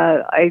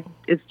I'm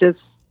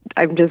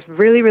just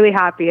really, really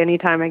happy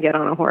anytime I get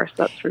on a horse,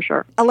 that's for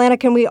sure. Alanna,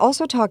 can we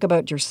also talk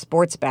about your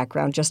sports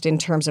background just in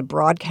terms of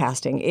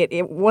broadcasting?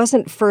 It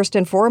wasn't first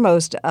and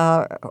foremost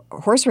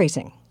horse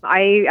racing.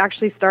 I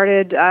actually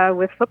started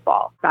with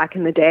football back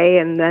in the day,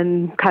 and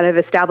then kind of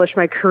established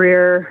my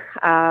career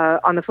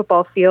on the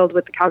football field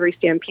with the Calgary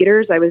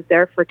Stampeders. I was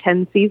there for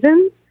 10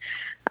 seasons,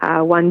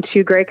 won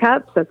 2 Grey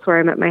Cups. That's where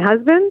I met my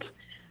husband.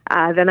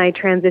 Then I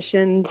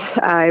transitioned.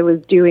 I was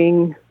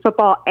doing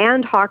football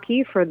and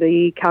hockey for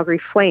the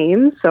Calgary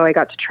Flames, so I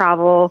got to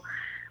travel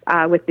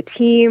with the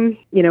team,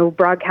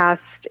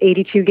 broadcast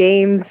 82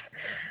 games,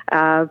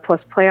 plus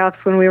playoffs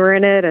when we were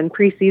in it, and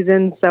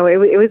preseason. So it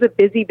was a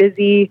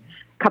busy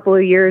couple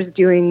of years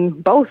doing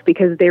both,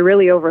 because they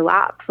really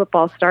overlap.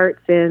 Football starts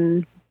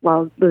the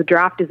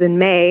draft is in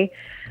May.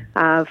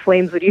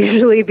 Flames would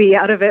usually be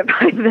out of it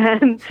by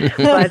then,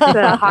 but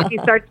hockey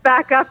starts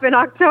back up in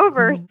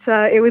October.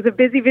 So it was a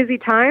busy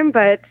time,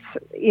 but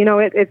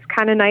it's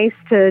kind of nice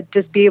to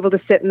just be able to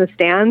sit in the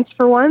stands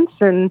for once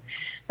and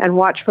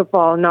watch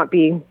football and not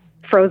be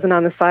frozen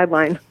on the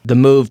sideline. The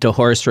move to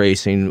horse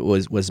racing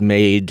was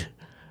made.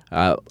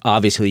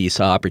 Obviously, you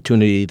saw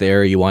opportunity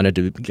there. You wanted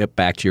to get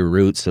back to your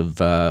roots of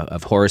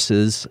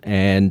horses,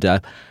 and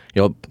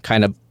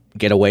kind of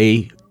get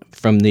away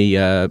from the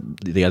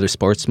other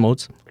sports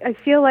modes. I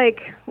feel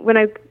like when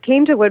I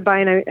came to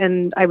Woodbine,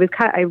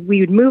 we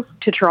would move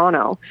to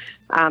Toronto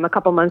a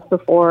couple months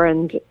before,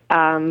 and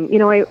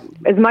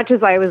as much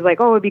as I was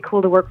like, oh, it'd be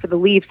cool to work for the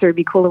Leafs, or it'd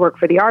be cool to work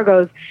for the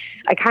Argos,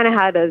 I kind of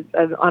had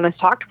an honest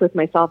talk with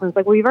myself, and it's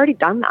like, well, you've already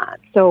done that.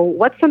 So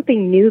what's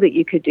something new that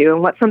you could do,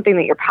 and what's something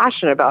that you're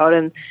passionate about?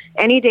 And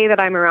any day that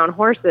I'm around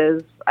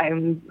horses,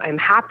 I'm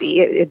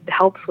happy. It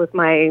helps with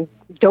my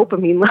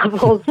dopamine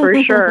levels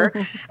for sure.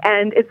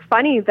 And it's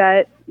funny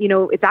that,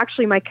 it's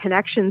actually my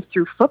connections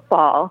through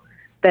football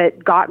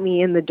that got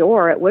me in the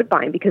door at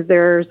Woodbine, because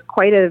there's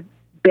quite a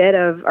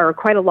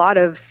lot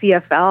of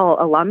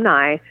CFL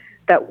alumni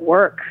that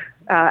work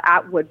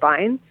at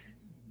Woodbine.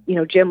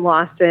 Jim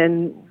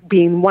Lawson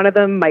being one of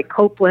them, Mike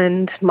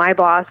Copeland, my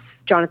boss,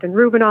 Jonathan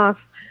Rubinoff,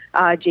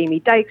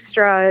 Jamie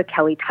Dykstra,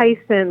 Kelly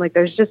Tyson. Like,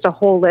 there's just a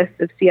whole list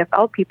of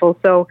CFL people.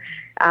 So,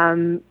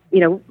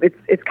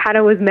 it's kind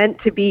of was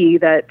meant to be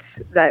that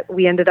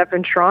we ended up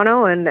in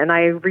Toronto, and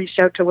I reached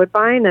out to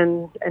Woodbine,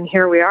 and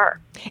here we are.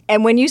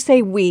 And when you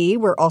say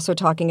we're also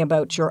talking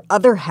about your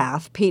other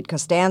half, Pete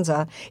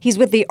Costanza. He's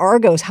with the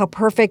Argos. How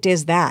perfect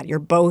is that? You're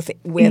both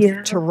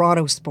with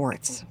Toronto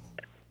sports.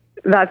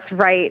 That's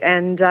right,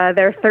 and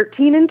they're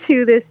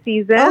 13-2 this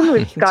season.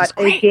 We've got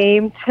a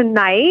game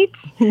tonight,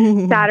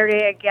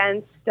 Saturday,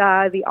 against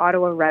the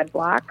Ottawa Red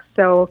Blacks.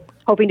 So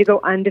hoping to go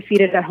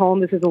undefeated at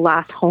home. This is the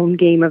last home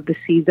game of the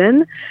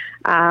season,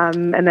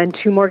 and then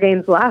 2 more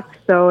games left.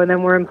 And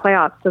then we're in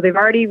playoffs. So they've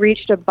already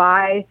reached a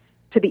bye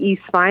to the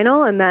East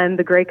Final, and then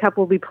the Grey Cup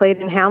will be played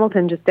in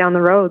Hamilton, just down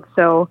the road.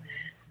 So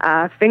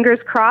fingers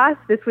crossed.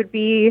 This would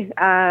be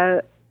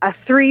a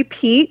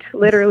 3-peat,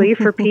 literally,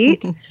 for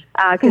Pete,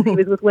 because he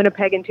was with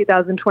Winnipeg in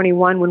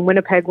 2021 when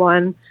Winnipeg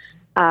won,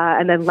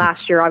 and then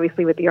last year,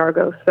 obviously, with the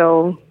Argos.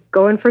 So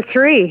going for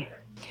 3.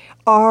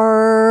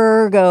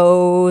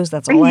 Argos.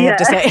 That's all I have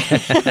to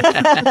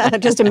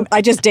say.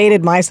 I just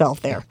dated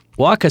myself there.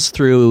 Walk us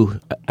through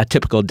a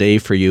typical day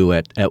for you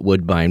at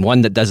Woodbine,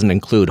 one that doesn't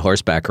include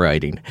horseback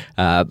riding.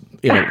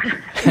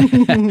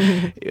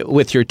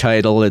 With your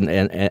title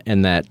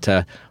and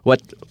that,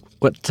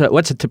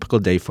 what's a typical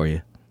day for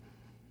you?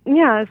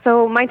 Yeah,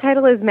 so my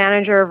title is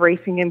Manager of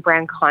Racing and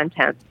Brand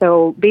Content.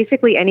 So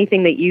basically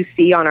anything that you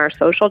see on our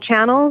social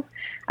channels,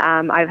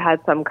 I've had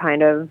some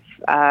kind of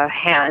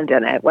hand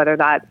in it, whether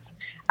that's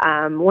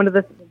one of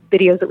the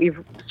videos that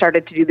we've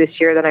started to do this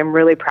year that I'm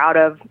really proud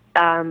of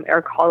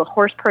are called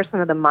Horse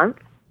Person of the Month.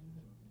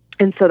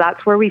 And so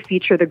that's where we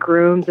feature the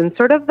grooms and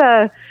sort of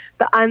the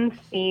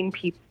unseen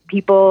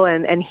people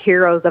and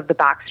heroes of the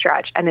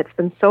backstretch. And it's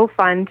been so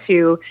fun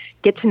to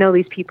get to know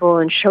these people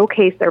and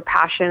showcase their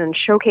passion and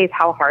showcase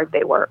how hard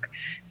they work.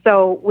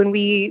 So when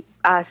we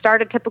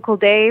start a typical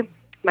day,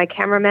 my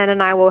cameraman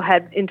and I will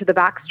head into the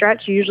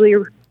backstretch, usually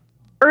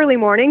early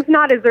mornings,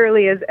 not as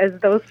early as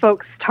those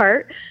folks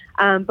start,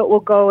 but we'll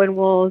go and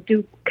we'll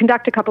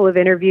conduct a couple of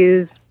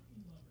interviews.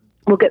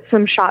 We'll get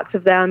some shots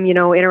of them,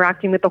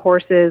 interacting with the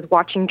horses,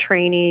 watching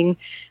training,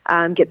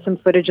 get some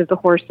footage of the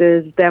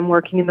horses, them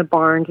working in the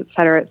barns, et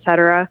cetera, et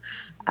cetera.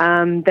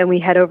 Then we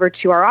head over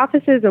to our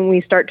offices and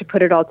we start to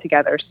put it all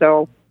together.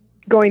 So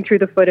going through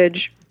the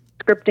footage,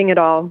 scripting it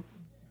all,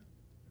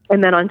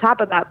 and then on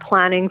top of that,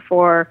 planning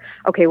for,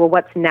 okay, well,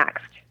 what's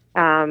next?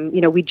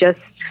 We just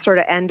sort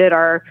of ended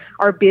our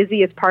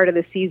busiest part of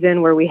the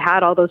season where we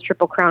had all those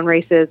Triple Crown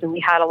races and we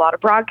had a lot of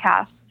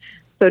broadcasts.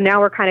 So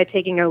now we're kind of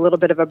taking a little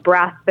bit of a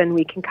breath and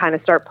we can kind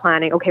of start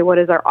planning, okay, what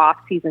does our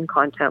off-season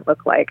content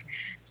look like?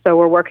 So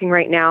we're working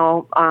right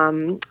now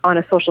on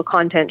a social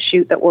content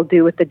shoot that we'll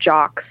do with the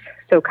jocks.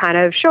 So kind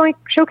of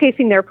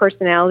showcasing their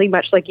personality,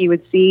 much like you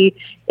would see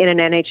in an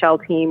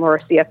NHL team or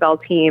a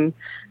CFL team,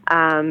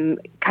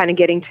 kind of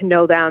getting to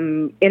know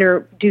them,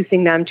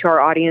 introducing them to our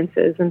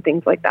audiences and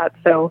things like that.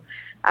 So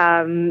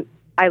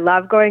I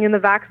love going in the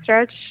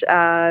backstretch.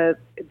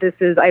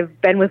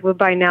 I've been with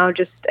Woodbine now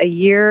just a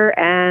year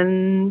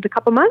and a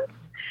couple months,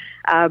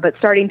 but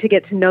starting to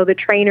get to know the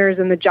trainers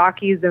and the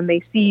jockeys, and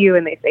they see you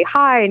and they say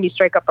hi and you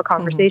strike up a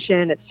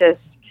conversation. Mm-hmm.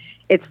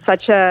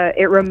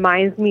 It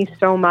reminds me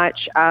so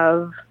much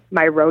of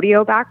my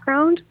rodeo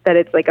background, that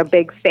it's like a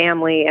big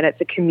family and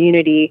it's a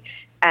community.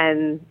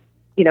 And,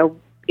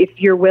 if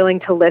you're willing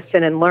to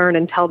listen and learn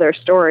and tell their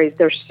stories,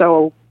 they're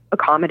so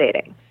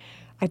accommodating.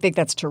 I think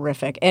that's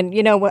terrific. And,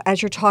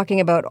 as you're talking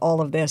about all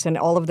of this and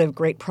all of the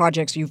great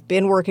projects you've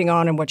been working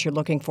on and what you're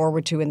looking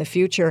forward to in the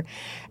future,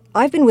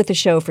 I've been with the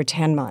show for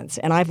 10 months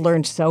and I've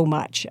learned so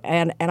much.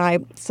 And I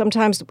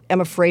sometimes am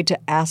afraid to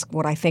ask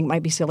what I think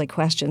might be silly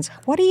questions.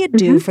 What do you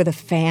do for the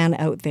fan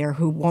out there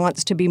who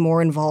wants to be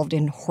more involved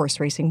in horse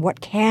racing?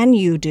 What can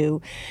you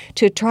do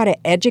to try to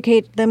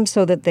educate them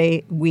so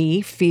that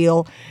we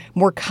feel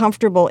more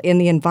comfortable in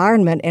the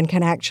environment and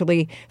can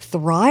actually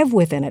thrive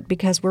within it,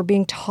 because we're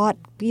being taught,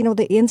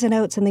 the ins and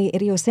outs and the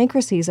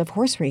idiosyncrasies of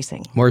horse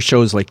racing? More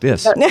shows like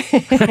this. That's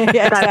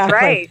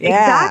right. Yeah.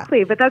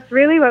 Exactly. But that's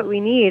really what we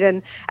need.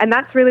 And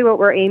that's really what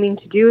we're aiming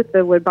to do with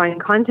the Woodbine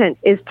content,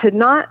 is to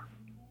not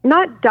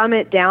dumb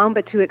it down,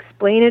 but to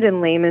explain it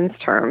in layman's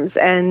terms.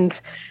 And,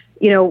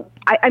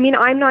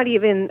 I'm not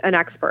even an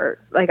expert.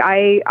 Like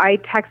I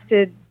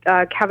texted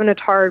Kevin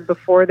Attard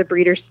before the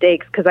Breeders'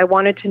 Stakes because I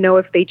wanted to know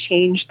if they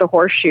changed the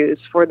horseshoes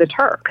for the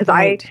turf.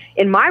 Because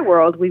in my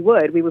world, we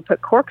would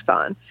put corks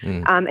on.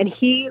 And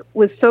he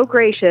was so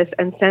gracious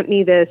and sent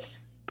me this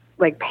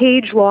like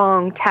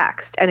page-long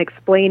text and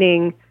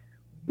explaining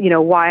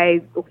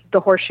why the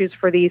horseshoes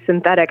for the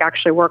synthetic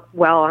actually work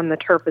well on the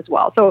turf as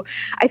well. So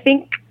I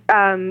think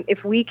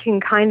if we can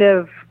kind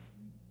of,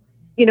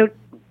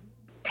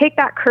 take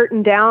that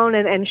curtain down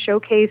and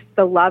showcase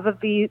the love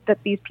that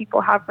these people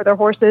have for their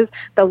horses,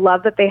 the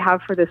love that they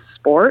have for this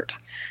sport,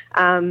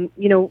 kind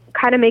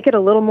of make it a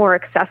little more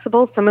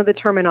accessible. Some of the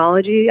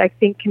terminology I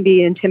think can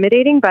be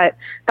intimidating, but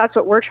that's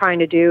what we're trying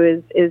to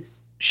do is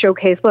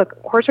showcase,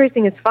 look, horse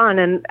racing is fun.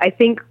 And I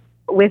think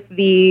with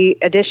the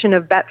addition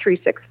of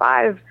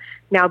Bet365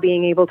 now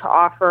being able to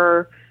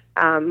offer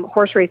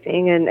horse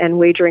racing and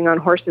wagering on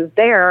horses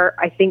there,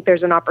 I think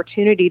there's an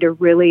opportunity to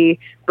really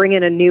bring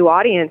in a new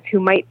audience who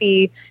might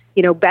be,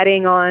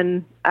 betting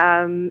on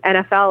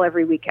NFL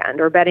every weekend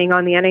or betting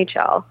on the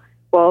NHL.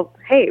 Well,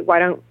 hey, why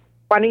don't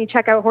you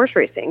check out horse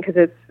racing?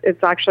 Because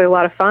it's actually a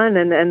lot of fun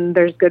and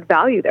there's good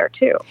value there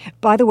too.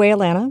 By the way,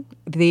 Alanna,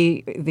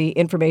 the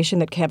information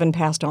that Kevin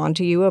passed on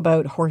to you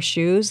about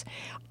horseshoes,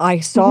 I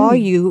saw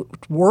you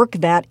work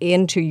that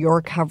into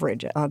your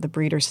coverage of the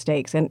Breeders'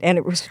 Stakes, and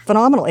it was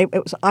phenomenal.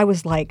 I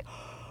was like,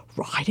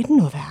 I didn't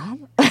know that.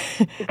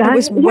 It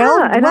was well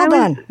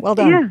done. Well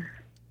done. Yeah.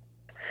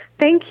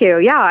 Thank you.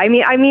 Yeah.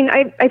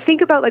 I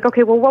think about like,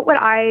 okay, well, what would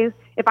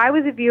if I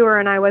was a viewer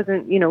and I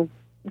wasn't,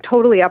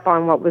 totally up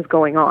on what was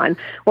going on,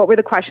 what were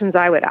the questions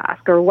I would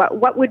ask, or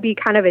what would be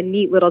kind of a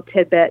neat little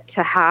tidbit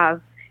to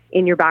have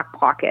in your back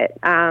pocket?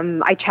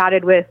 I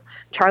chatted with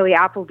Charlie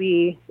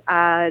Appleby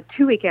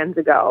 2 weekends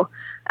ago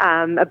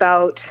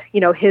about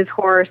his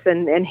horse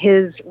and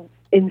his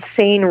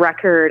insane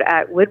record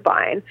at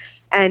Woodbine.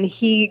 And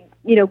he,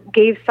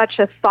 gave such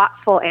a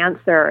thoughtful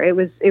answer. It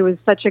was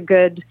such a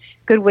good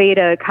way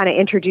to kind of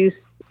introduce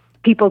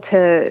people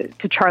to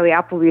Charlie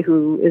Appleby,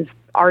 who is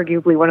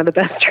arguably one of the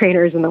best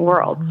trainers in the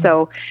world.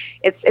 So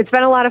it's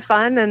been a lot of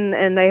fun,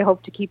 and I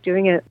hope to keep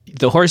doing it.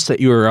 The horse that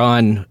you were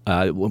on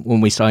when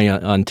we saw you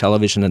on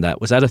television and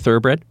was that a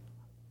thoroughbred?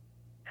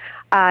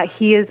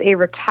 He is a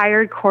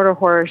retired quarter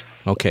horse.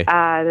 Okay.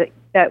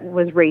 That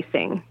was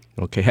racing.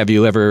 Okay. Have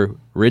you ever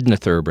ridden a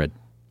thoroughbred?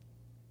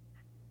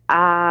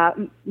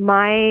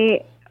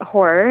 My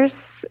horse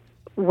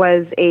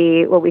was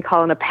what we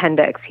call an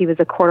appendix. He was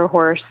a quarter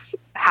horse,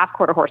 half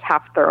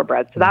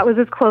thoroughbred. So that was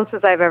as close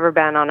as I've ever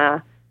been on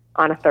a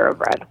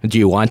thoroughbred. Do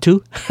you want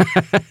to?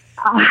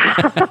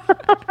 I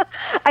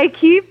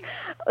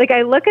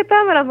look at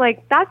them and I'm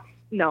like, that's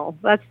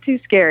too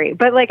scary.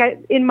 But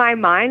in my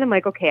mind, I'm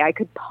like, okay, I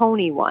could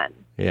pony one.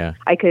 Yeah.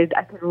 I could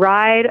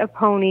ride a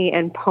pony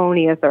and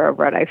pony a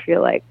thoroughbred, I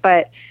feel like.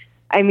 But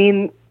I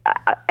mean,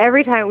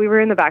 every time we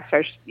were in the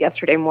backstretch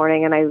yesterday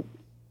morning, and I,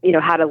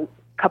 had a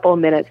couple of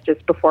minutes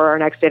just before our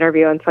next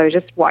interview, and so I was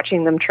just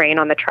watching them train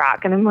on the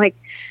track, and I'm like,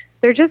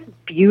 they're just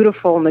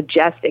beautiful,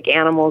 majestic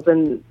animals,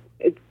 and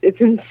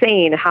it's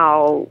insane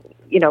how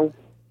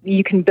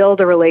you can build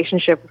a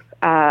relationship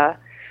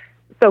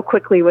so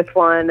quickly with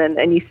one,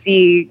 and you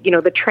see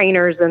the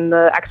trainers and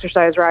the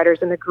exercise riders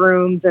and the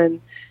grooms,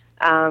 and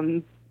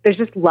there's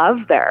just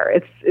love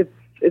there.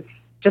 It's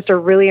just a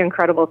really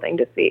incredible thing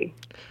to see.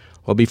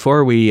 Well,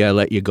 before we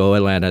let you go,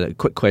 Alanna, a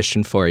quick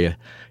question for you.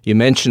 You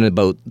mentioned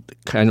about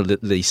kind of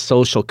the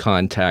social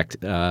content,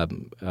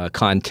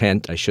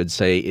 I should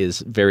say,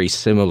 is very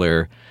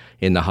similar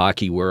in the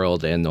hockey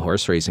world and the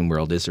horse racing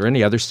world. Is there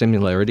any other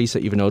similarities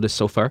that you've noticed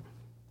so far?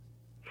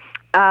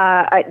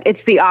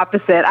 It's the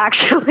opposite,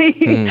 actually.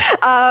 And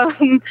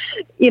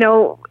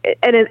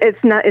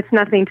it's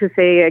nothing to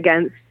say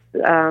against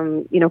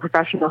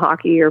professional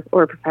hockey or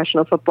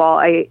professional football.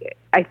 I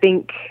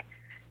think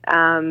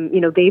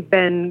they've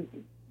been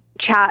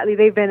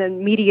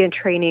in media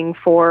training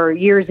for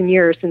years and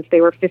years, since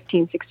they were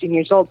 15, 16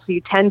 years old. So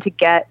you tend to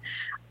get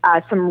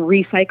some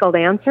recycled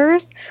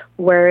answers.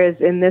 Whereas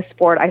in this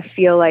sport, I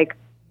feel like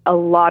a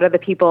lot of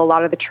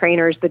the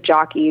trainers, the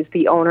jockeys,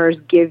 the owners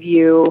give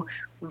you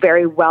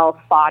very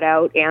well thought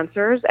out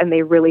answers, and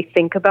they really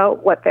think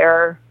about what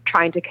they're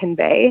trying to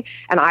convey.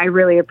 And I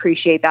really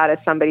appreciate that as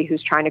somebody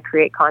who's trying to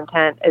create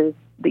content,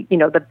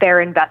 that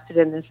they're invested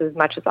in this as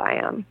much as I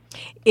am.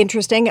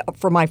 Interesting.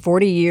 For my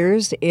 40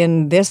 years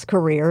in this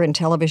career in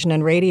television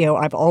and radio,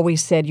 I've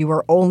always said you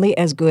are only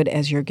as good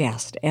as your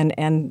guest. And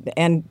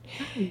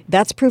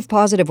that's proof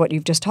positive what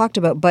you've just talked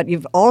about. But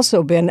you've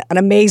also been an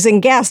amazing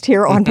guest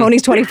here on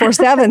Ponies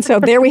 24/7. So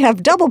there we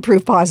have double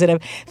proof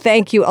positive.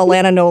 Thank you,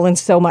 Alanna Nolan,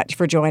 so much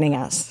for joining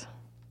us.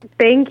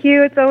 Thank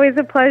you. It's always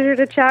a pleasure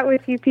to chat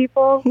with you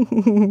people.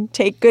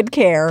 Take good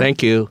care.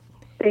 Thank you.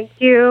 Thank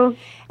you.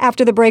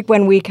 After the break,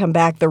 when we come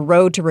back, the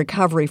road to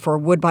recovery for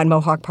Woodbine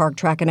Mohawk Park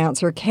track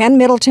announcer Ken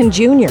Middleton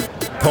Jr.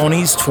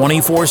 Ponies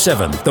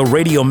 24/7, the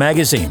radio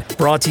magazine,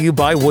 brought to you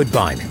by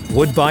Woodbine,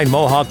 Woodbine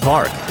Mohawk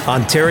Park,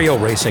 Ontario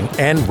Racing,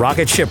 and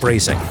Rocket Ship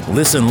Racing.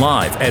 Listen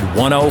live at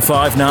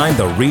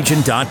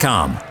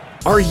 1059theregion.com.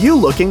 Are you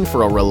looking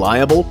for a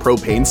reliable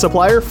propane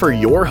supplier for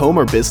your home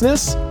or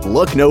business?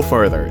 Look no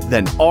further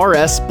than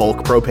RS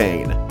Bulk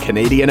Propane,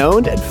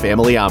 Canadian-owned and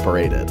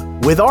family-operated.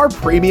 With our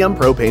premium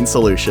propane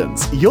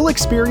solutions, you'll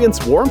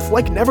experience warmth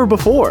like never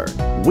before.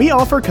 We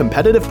offer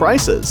competitive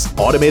prices,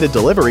 automated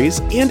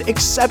deliveries, and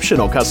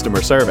exceptional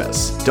customer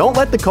service. Don't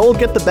let the cold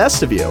get the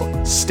best of you.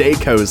 Stay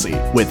cozy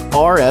with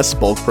RS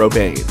Bulk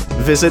Propane.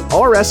 Visit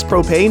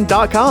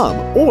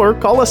rspropane.com or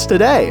call us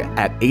today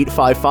at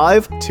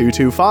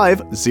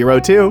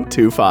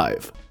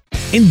 855-225-0225.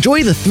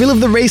 Enjoy the thrill of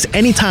the race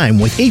anytime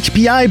with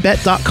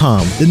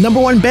HPIBet.com, the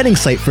 #1 betting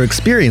site for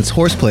experienced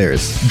horse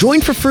players.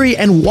 Join for free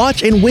and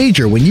watch and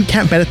wager when you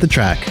can't bet at the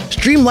track.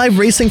 Stream live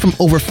racing from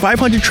over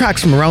 500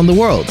 tracks from around the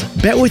world.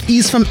 Bet with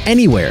ease from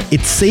anywhere.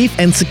 It's safe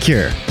and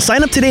secure.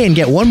 Sign up today and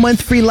get 1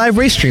 month free live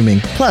race streaming.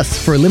 Plus,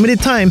 for a limited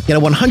time, get a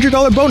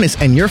 $100 bonus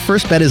and your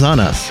first bet is on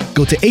us.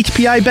 Go to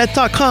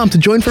HPIBet.com to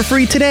join for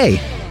free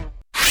today.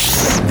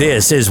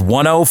 This is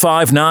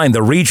 1059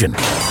 The Region.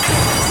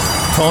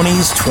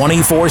 Ponies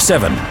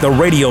 24/7, the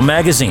radio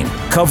magazine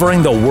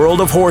covering the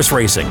world of horse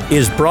racing,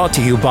 is brought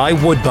to you by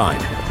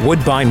Woodbine,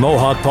 Woodbine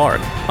Mohawk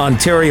Park,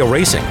 Ontario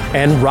Racing,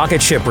 and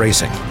Rocket Ship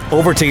Racing.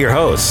 Over to your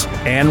hosts,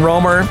 Ann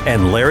Romer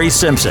and Larry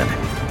Simpson.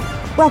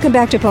 Welcome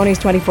back to Ponies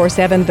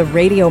 24/7, the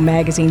radio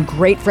magazine.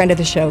 Great friend of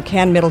the show,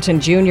 Ken Middleton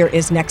Jr.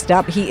 is next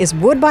up. He is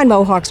Woodbine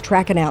Mohawk's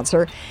track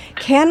announcer.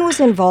 Ken was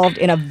involved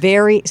in a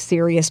very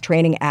serious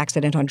training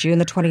accident on June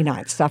the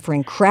 29th,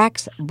 suffering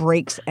cracks,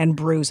 breaks, and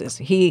bruises.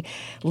 He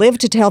lived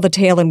to tell the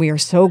tale, and we are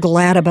so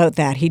glad about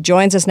that. He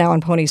joins us now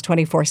on Ponies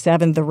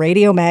 24/7, the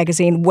radio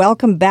magazine.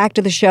 Welcome back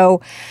to the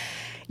show.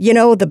 You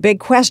know, the big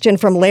question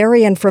from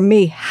Larry and from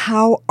me,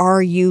 how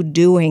are you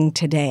doing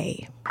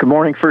today? Good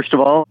morning, first of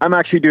all. I'm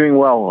actually doing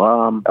well.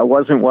 I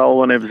wasn't well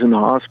when I was in the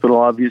hospital,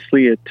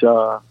 obviously. It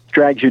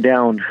drags you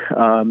down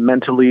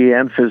mentally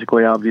and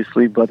physically,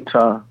 obviously. But,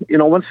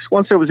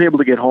 once I was able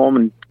to get home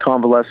and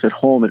convalesce at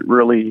home, it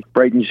really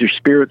brightens your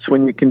spirits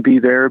when you can be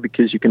there,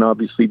 because you can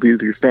obviously be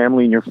with your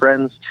family and your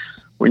friends.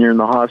 When you're in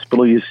the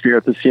hospital, you stare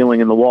at the ceiling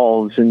and the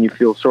walls and you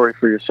feel sorry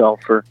for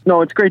yourself.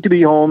 No, it's great to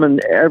be home, and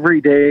every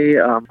day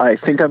I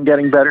think I'm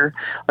getting better.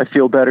 I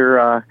feel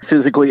better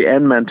physically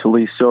and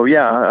mentally. So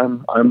yeah,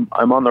 I'm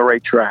on the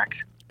right track.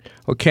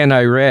 Well, Ken,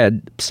 I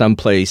read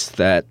someplace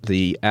that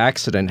the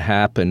accident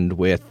happened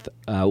with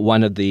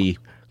one of the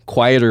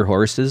quieter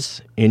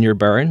horses in your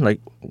barn. Like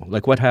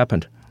what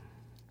happened?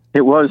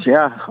 It was,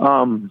 yeah,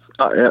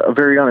 a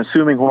very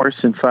unassuming horse.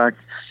 In fact,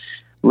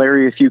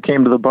 Larry, if you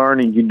came to the barn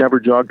and you never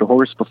jogged a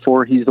horse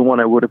before, he's the one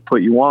I would have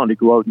put you on to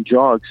go out and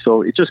jog.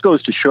 So it just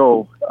goes to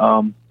show,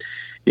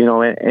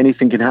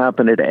 anything can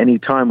happen at any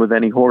time with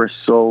any horse.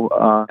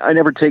 So I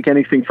never take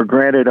anything for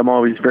granted. I'm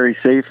always very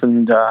safe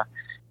and,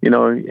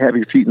 have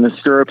your feet in the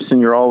stirrups,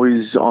 and you're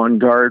always on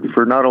guard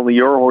for not only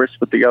your horse,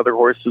 but the other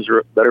horses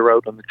that are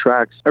out on the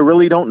tracks. I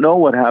really don't know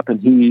what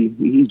happened. He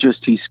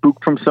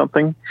spooked from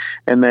something,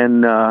 and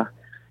then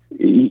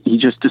he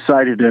just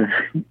decided to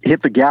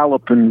hit the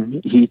gallop,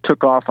 and he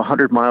took off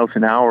 100 miles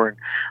an hour. And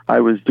I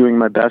was doing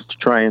my best to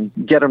try and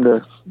get him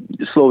to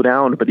slow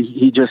down, but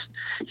he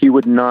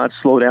would not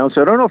slow down.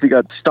 So I don't know if he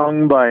got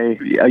stung by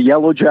a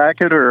yellow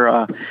jacket or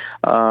a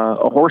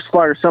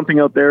horsefly or something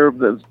out there,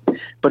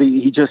 but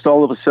he just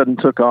all of a sudden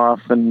took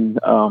off, and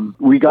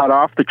we got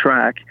off the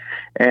track,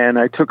 and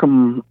I took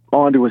him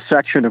onto a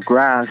section of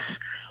grass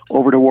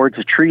over towards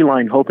a tree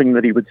line, hoping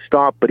that he would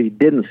stop, but he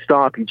didn't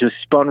stop. He just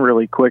spun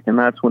really quick, and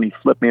that's when he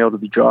flipped me out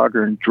of the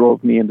jogger and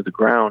drove me into the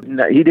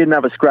ground. He didn't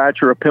have a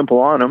scratch or a pimple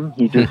on him.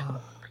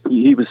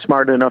 He was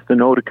smart enough to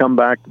know to come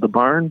back to the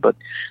barn. But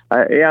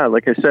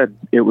like I said,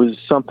 it was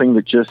something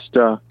that just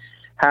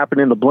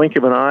happened in the blink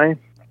of an eye.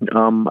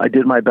 I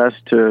did my best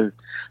to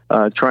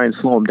try and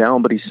slow him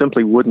down, but he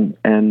simply wouldn't.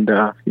 And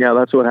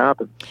that's what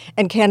happened.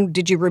 And Ken,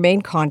 did you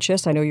remain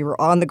conscious? I know you were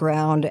on the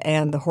ground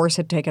and the horse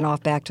had taken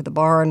off back to the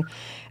barn,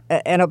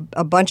 and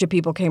a bunch of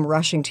people came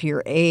rushing to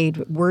your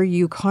aid. Were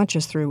you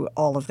conscious through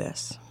all of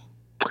this?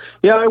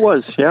 Yeah, I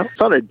was. Yeah, I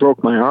thought I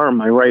broke my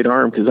right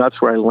arm, because that's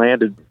where I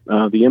landed.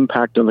 The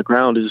impact on the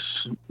ground is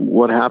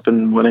what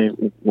happened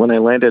when I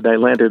landed. I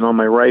landed on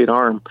my right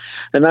arm,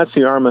 and that's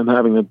the arm I'm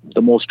having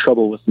the most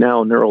trouble with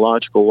now,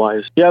 neurological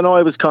wise. Yeah, no,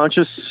 I was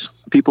conscious.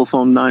 People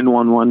phoned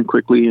 911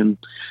 quickly and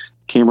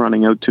came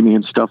running out to me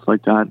and stuff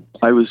like that.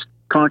 I was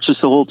conscious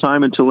the whole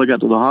time until I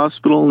got to the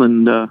hospital,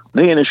 and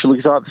they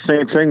initially thought the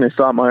same thing. They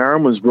thought my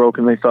arm was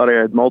broken. They thought I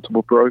had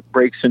multiple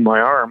breaks in my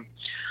arm.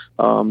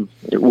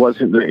 It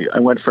wasn't. I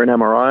went for an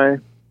MRI.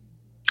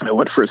 I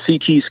went for a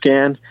CT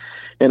scan,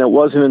 and it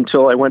wasn't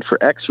until I went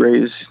for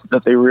X-rays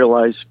that they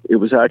realized it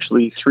was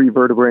actually 3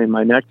 vertebrae in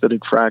my neck that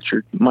had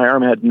fractured. My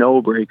arm had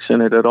no breaks in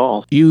it at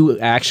all. You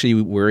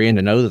actually were in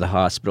and out of the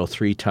hospital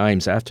 3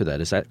 times after that.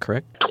 Is that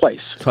correct?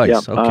 Twice.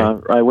 Yeah.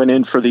 Okay. I went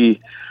in for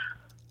the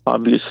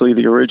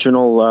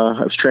original.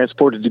 I was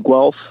transported to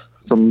Guelph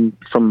from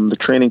the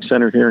training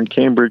center here in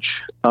Cambridge.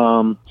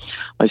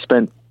 I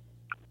spent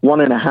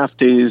 1.5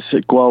 days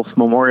at Guelph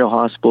Memorial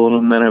Hospital,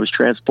 and then I was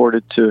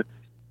transported to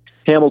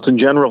Hamilton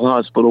General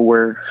Hospital,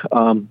 where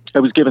I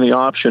was given the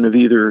option of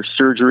either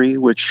surgery,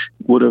 which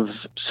would have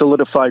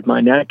solidified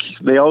my neck.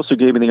 They also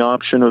gave me the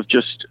option of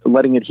just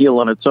letting it heal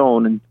on its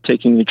own and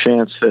taking the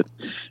chance that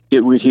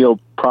it would heal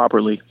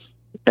properly.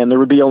 And there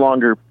would be a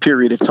longer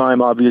period of time,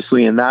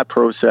 obviously, in that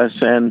process.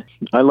 And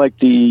I like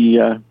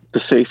the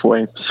safe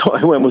way. So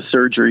I went with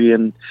surgery,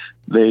 and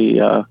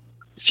they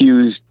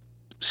fused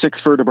 6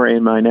 vertebrae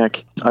in my neck.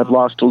 I've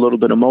lost a little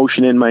bit of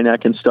motion in my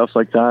neck and stuff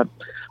like that.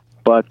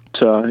 But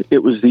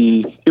it was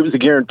the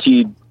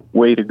guaranteed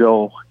way to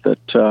go, that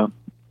the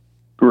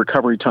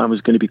recovery time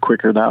was going to be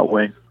quicker that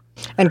way.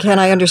 And Ken,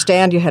 I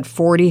understand you had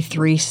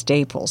 43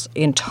 staples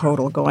in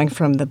total, going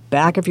from the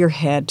back of your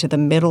head to the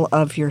middle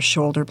of your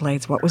shoulder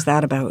blades. What was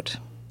that about?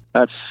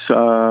 That's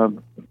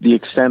the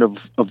extent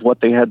of what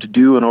they had to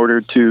do in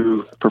order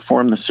to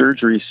perform the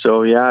surgery.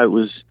 So, yeah, it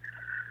was...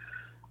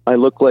 I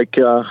looked like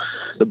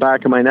the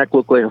back of my neck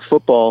looked like a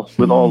football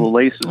with all the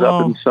laces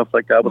up and stuff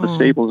like that with the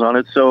staples on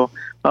it. So,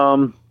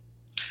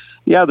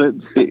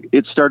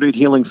 it started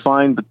healing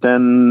fine. But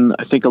then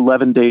I think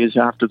 11 days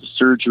after the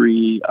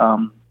surgery,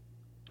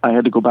 I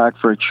had to go back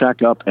for a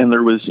checkup, and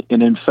there was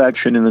an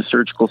infection in the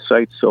surgical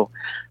site. So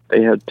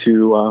they had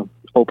to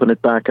open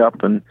it back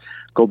up and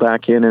go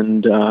back in,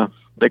 and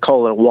they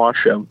call it a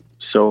washout.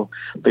 So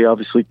they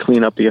obviously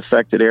clean up the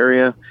affected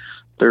area.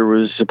 There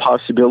was a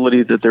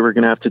possibility that they were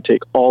going to have to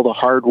take all the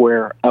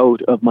hardware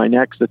out of my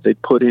neck that they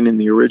put in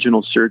the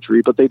original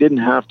surgery, but they didn't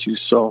have to.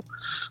 So,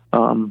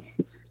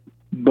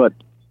 but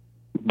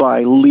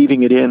by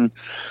leaving it in,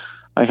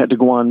 I had to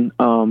go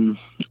on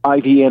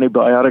IV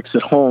antibiotics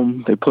at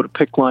home. They put a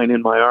PICC line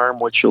in my arm,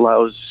 which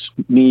allows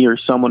me or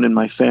someone in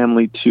my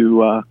family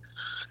to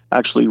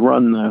actually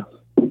run the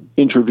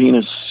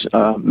intravenous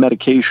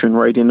medication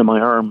right into my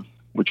arm,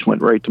 which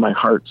went right to my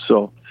heart.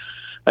 So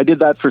I did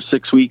that for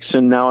 6 weeks,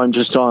 and now I'm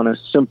just on a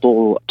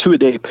simple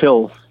 2-a-day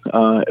pill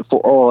for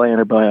oral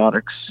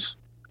antibiotics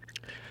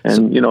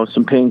and,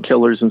 some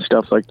painkillers and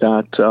stuff like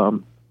that.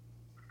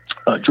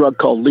 A drug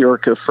called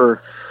Lyrica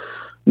for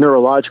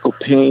neurological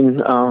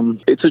pain.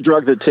 It's a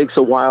drug that takes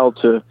a while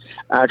to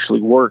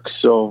actually work,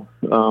 so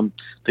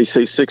they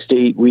say 6 to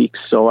 8 weeks.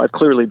 So I've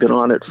clearly been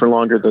on it for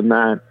longer than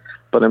that,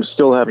 but I'm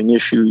still having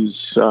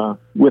issues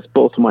with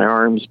both of my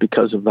arms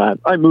because of that.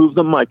 I move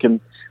them, I can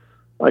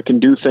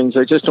do things.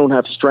 I just don't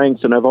have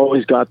strength, and I've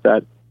always got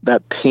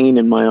that pain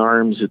in my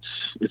arms.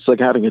 It's like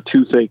having a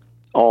toothache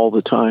all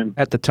the time.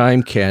 At the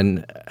time,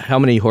 Ken, how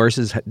many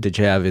horses did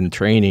you have in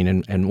training,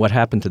 and what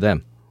happened to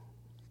them?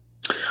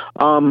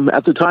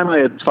 At the time, I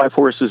had 5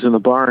 horses in the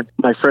barn.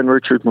 My friend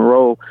Richard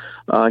Moreau,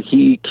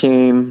 he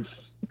came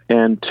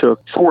and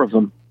took 4 of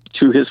them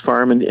to his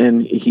farm,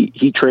 and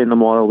he trained them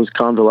while I was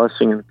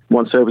convalescing. And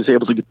once I was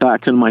able to get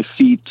back on my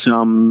feet,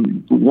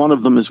 one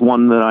of them is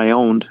one that I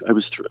owned. I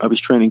was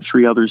training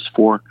 3 others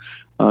for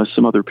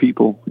some other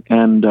people,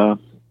 and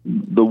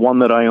the one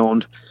that I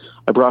owned,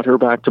 I brought her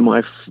back to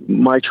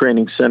my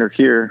training center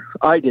here.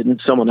 I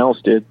didn't, someone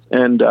else did,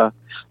 and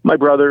my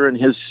brother and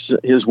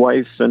his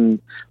wife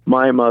and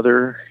my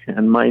mother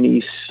and my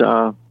niece,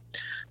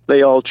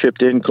 they all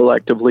chipped in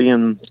collectively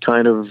and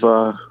kind of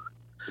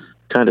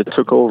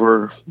took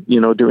over,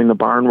 doing the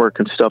barn work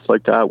and stuff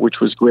like that, which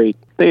was great.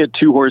 They had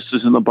 2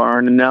 horses in the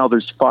barn, and now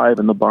there's 5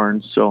 in the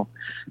barn, so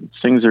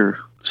things are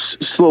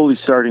slowly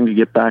starting to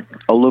get back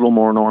a little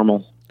more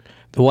normal.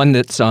 The one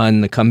that's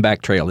on the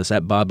comeback trail, is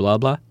that Bob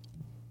Loblaw?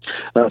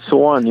 That's the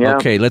one, yeah.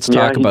 Okay, let's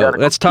talk about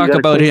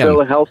him.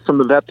 Bill of health from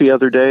the vet the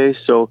other day,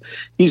 so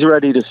he's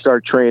ready to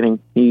start training.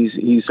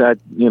 He's had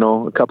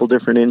a couple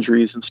different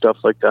injuries and stuff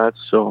like that,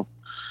 so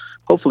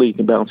hopefully he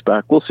can bounce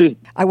back. We'll see.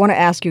 I want to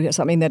ask you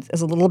something that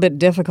is a little bit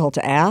difficult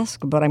to ask,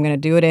 but I'm going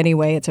to do it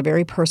anyway. It's a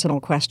very personal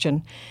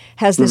question.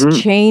 Has this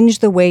changed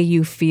the way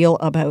you feel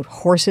about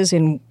horses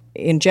in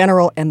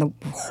general and the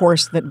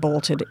horse that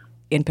bolted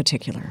in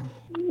particular?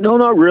 No,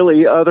 not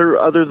really.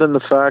 Other than the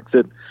fact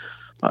that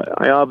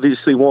I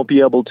obviously won't be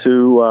able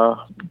to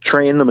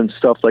train them and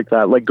stuff like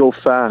that, like go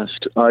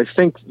fast. I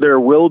think there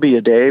will be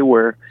a day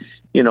where,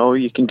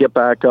 you can get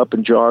back up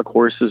and jog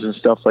horses and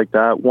stuff like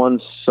that.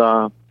 Once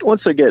I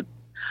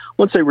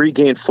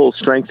regain full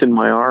strength in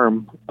my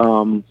arm,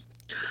 I'm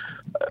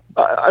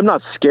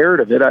not scared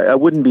of it. I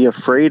wouldn't be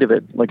afraid of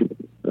it, like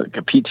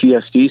a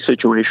PTSD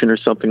situation or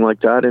something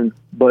like that.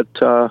 But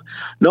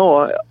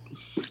no,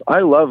 I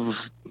love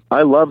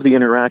the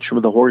interaction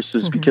with the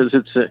horses because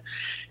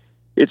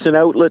it's an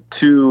outlet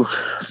to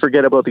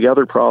forget about the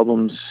other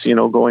problems,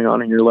 going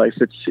on in your life.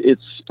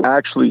 It's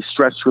actually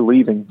stress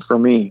relieving for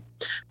me.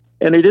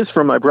 And it is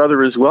for my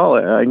brother as well.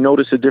 I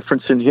notice a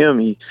difference in him.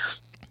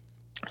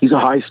 He's a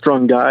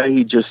high-strung guy.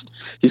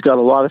 He's got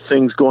a lot of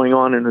things going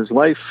on in his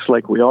life,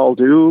 like we all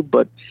do,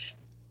 but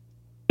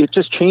it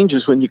just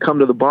changes when you come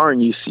to the barn.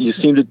 You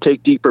seem to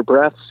take deeper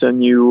breaths,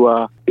 and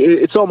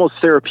it's almost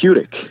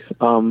therapeutic.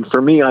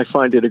 For me, I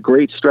find it a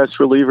great stress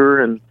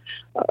reliever, and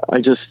I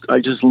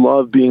just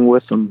love being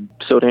with them.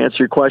 So to answer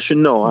your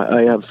question, no,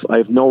 I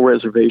have no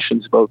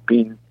reservations about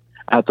being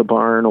at the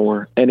barn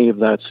or any of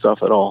that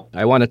stuff at all.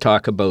 I want to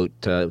talk about,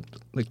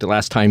 like the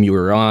last time you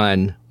were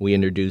on, we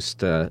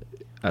introduced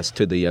us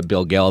to the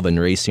Bill Galvin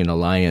Racing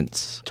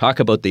Alliance.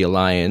 Talk about the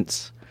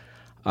Alliance.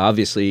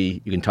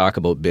 Obviously, you can talk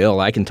about Bill.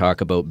 I can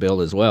talk about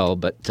Bill as well.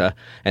 But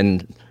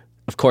and,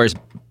 of course,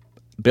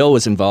 Bill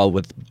was involved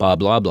with Bob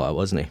Loblaw,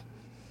 wasn't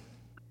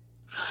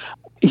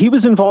he? He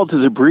was involved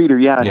as a breeder,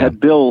 yeah. Had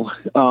Bill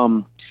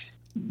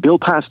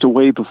passed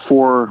away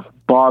before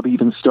Bob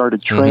even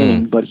started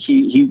training, but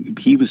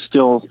he was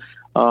still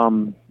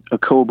a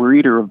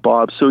co-breeder of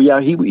Bob. So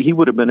yeah, he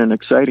would have been an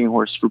exciting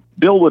horse.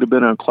 Bill would have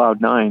been on cloud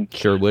 9.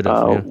 Sure would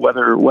have.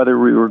 Whether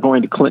we were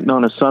going to Clinton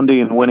on a Sunday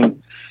and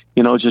winning,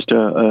 just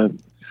a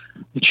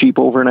cheap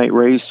overnight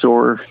race,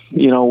 or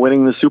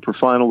winning the super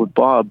final with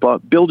Bob.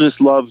 But Bill just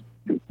loved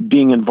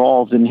being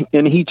involved, and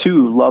he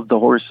too loved the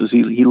horses.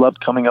 He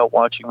loved coming out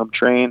watching them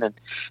train, and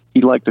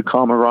he liked the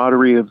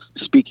camaraderie of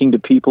speaking to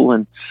people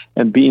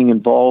and being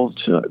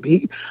involved.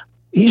 He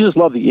just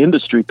loved the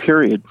industry,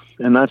 period,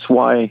 and that's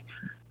why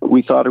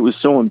we thought it was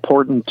so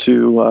important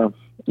to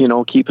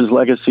keep his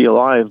legacy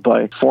alive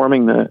by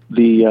forming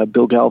the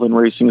Bill Galvin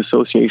Racing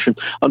Association.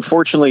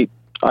 Unfortunately,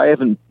 I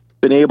haven't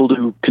been able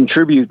to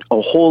contribute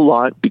a whole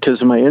lot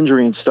because of my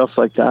injury and stuff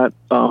like that.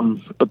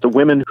 But the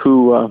women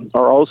who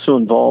are also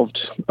involved,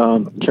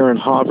 Karen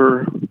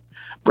Haver,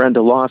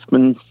 Brenda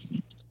Lothman,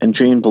 and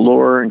Jane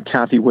Valor and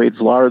Kathy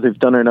Wade-Villar, they've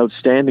done an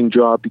outstanding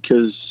job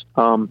because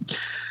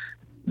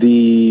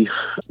the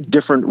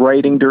different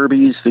riding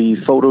derbies, the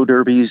photo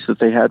derbies that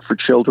they had for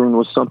children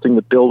was something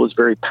that Bill was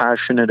very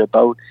passionate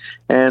about.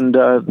 And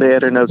they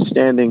had an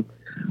outstanding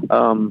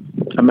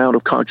amount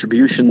of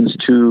contributions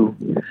to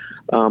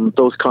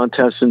those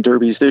contests and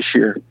derbies this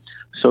year.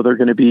 So they're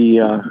going to be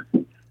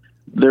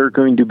they're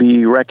going to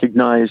be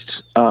recognized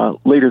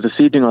later this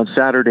evening on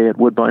Saturday at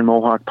Woodbine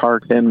Mohawk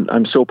Park, and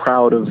I'm so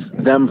proud of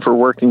them for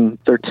working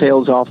their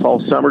tails off all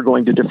summer,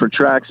 going to different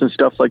tracks and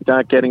stuff like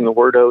that, getting the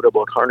word out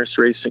about harness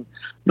racing,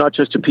 not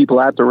just to people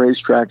at the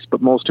racetracks,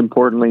 but most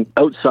importantly,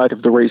 outside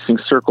of the racing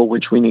circle,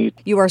 which we need.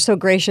 You are so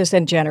gracious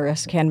and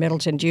generous, Ken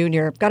Middleton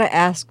Jr. I've got to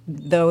ask,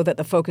 though, that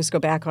the focus go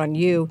back on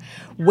you.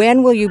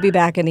 When will you be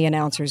back in the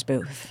announcer's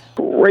booth?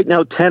 Right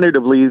now,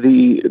 tentatively,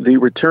 the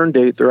return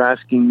date they're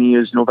asking me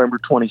is November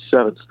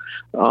 27th.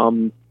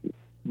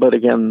 But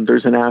again,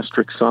 there's an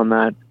asterisk on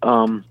that.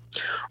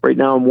 Right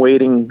now, I'm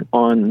waiting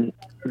on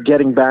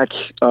getting back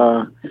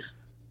to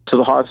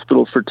the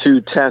hospital for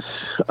 2 tests.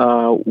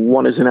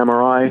 One is an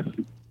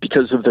MRI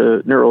because of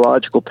the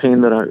neurological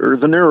pain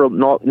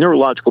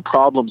neurological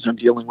problems I'm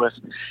dealing with,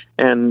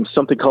 and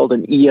something called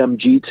an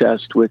EMG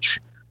test, which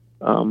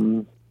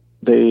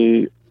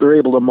they're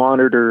able to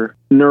monitor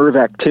nerve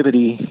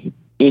activity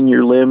in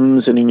your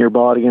limbs and in your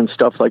body and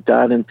stuff like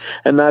that. And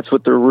that's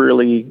what they're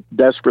really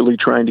desperately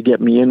trying to get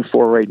me in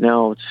for right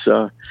now.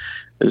 It's,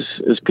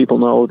 as people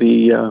know,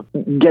 the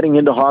getting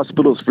into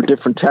hospitals for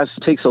different tests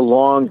takes a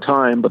long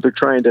time, but they're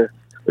trying to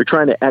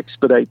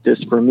expedite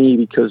this for me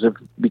because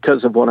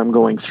of what I'm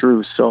going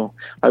through. So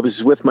I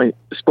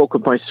spoke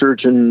with my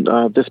surgeon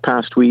this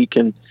past week,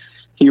 and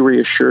he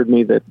reassured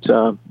me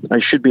that I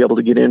should be able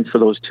to get in for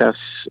those tests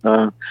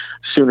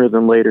sooner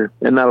than later,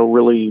 and that'll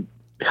really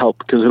help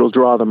because it'll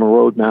draw them a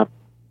roadmap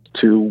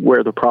to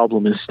where the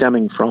problem is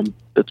stemming from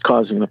that's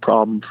causing the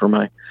problem for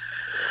my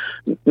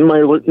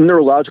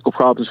neurological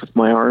problems with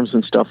my arms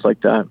and stuff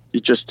like that.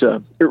 It just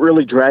it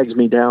really drags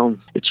me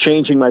down. It's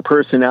changing my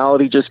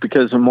personality just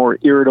because I'm more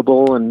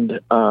irritable, and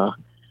I'm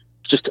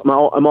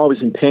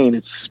always in pain.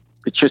 It's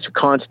just a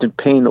constant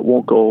pain that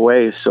won't go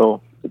away.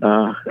 So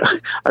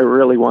I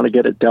really want to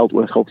get it dealt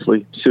with,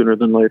 hopefully sooner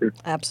than later.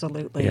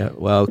 Absolutely. Yeah.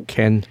 Well,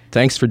 Ken,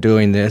 thanks for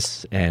doing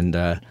this,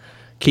 and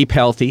keep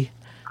healthy.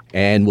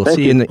 And we'll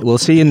see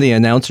you in the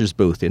announcer's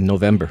booth in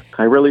November.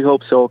 I really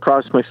hope so. I'll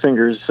cross my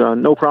fingers.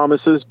 No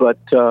promises, but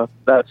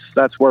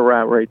that's where we're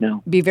at right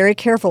now. Be very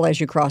careful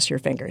as you cross your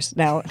fingers.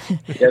 Now,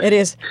 It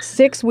is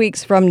 6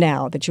 weeks from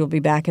now that you'll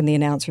be back in the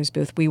announcer's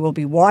booth. We will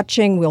be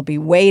watching, we'll be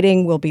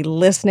waiting, we'll be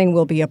listening,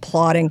 we'll be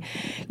applauding.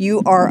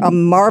 You are a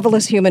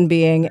marvelous human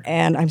being,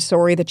 and I'm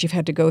sorry that you've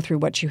had to go through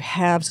what you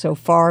have so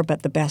far,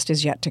 but the best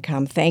is yet to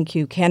come. Thank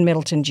you, Ken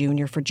Middleton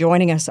Jr., for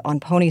joining us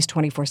on Ponies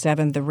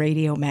 24/7, the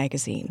radio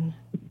magazine.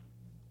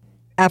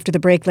 After the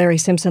break, Larry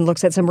Simpson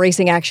looks at some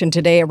racing action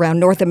today around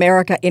North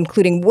America,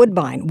 including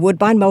Woodbine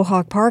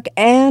Mohawk Park,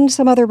 and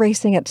some other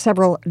racing at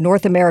several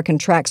North American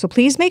tracks. So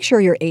please make sure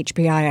your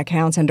HPI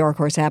accounts and Dark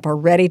Horse app are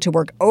ready to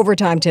work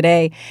overtime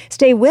today.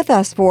 Stay with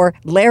us for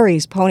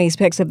Larry's Ponies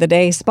Picks of the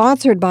Day,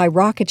 sponsored by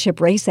Rocket Ship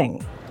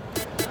Racing.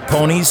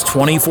 Ponies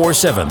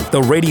 24/7,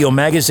 the radio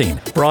magazine,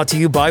 brought to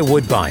you by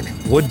Woodbine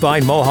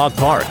Mohawk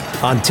Park,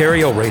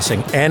 Ontario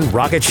Racing, and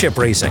Rocket Ship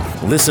Racing.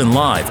 Listen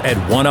live at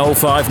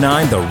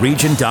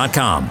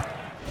 1059theregion.com.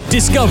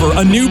 Discover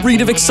a new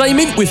breed of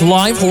excitement with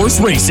live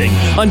horse racing.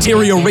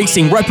 Ontario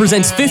Racing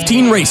represents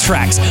 15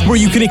 racetracks where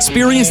you can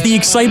experience the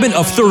excitement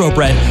of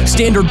thoroughbred,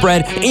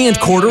 standardbred, and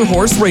quarter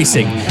horse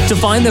racing. To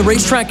find the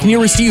racetrack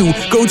nearest you,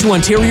 go to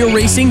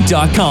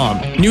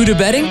OntarioRacing.com. New to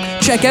betting?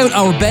 Check out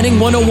our Betting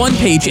 101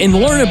 page and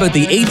learn about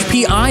the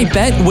HPI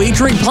Bet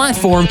wagering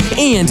platform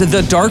and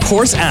the Dark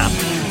Horse app.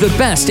 The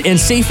best and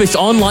safest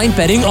online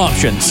betting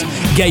options.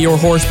 Get your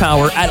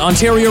horsepower at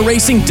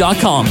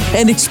OntarioRacing.com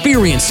and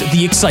experience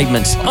the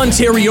excitement.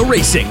 Ontario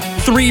Racing.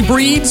 3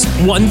 breeds,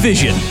 1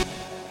 vision.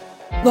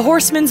 The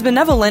Horsemen's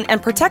Benevolent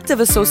and Protective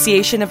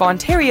Association of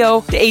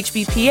Ontario, the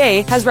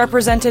HBPA, has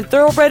represented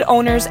thoroughbred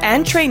owners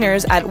and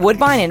trainers at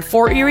Woodbine and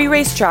Fort Erie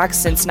racetracks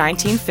since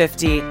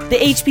 1950. The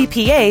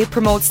HBPA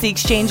promotes the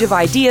exchange of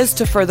ideas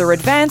to further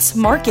advance,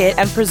 market,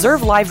 and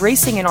preserve live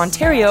racing in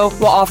Ontario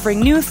while offering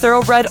new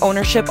thoroughbred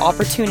ownership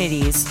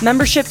opportunities.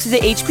 Membership to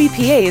the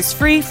HBPA is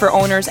free for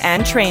owners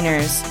and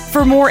trainers.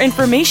 For more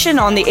information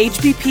on the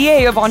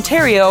HBPA of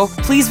Ontario,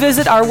 please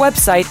visit our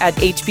website at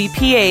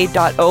hbpa.on.ca.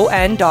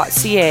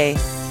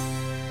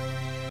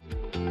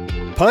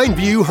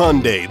 Pineview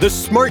Hyundai, the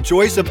smart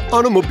choice of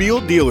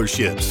automobile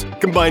dealerships,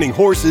 combining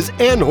horses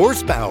and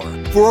horsepower.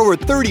 For over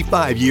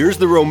 35 years,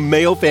 the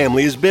Romeo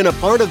family has been a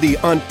part of the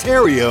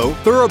Ontario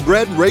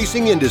thoroughbred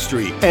racing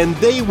industry, and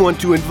they want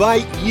to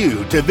invite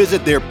you to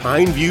visit their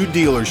Pineview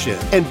dealership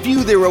and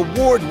view their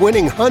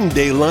award-winning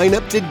Hyundai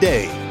lineup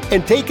today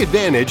and take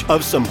advantage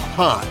of some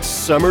hot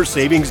summer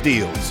savings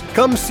deals.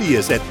 Come see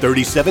us at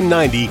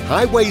 3790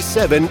 Highway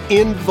 7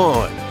 in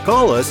Vaughan.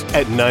 Call us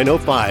at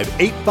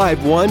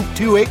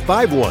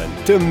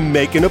 905-851-2851 to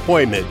make an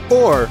appointment,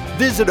 or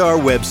visit our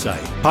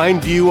website,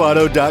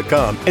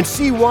 pineviewauto.com, and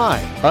see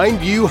why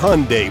Pineview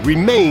Hyundai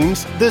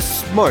remains the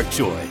smart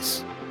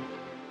choice.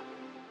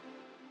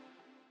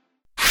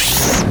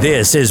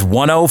 This is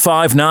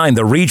 1059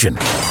 The Region.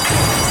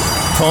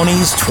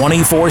 Ponies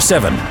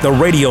 24/7, the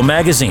radio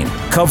magazine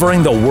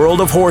covering the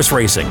world of horse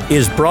racing,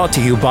 is brought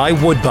to you by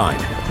Woodbine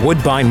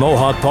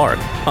Mohawk Park,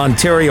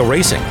 Ontario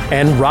Racing,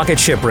 and Rocket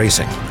Ship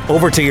Racing.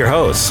 over to your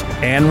hosts,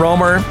 Ann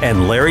Romer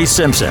and Larry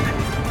Simpson.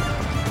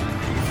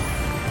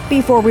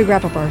 Before we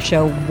wrap up our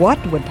show,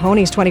 what would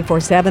Ponies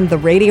 24/7, the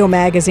radio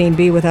magazine,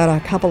 be without a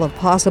couple of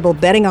possible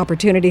betting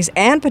opportunities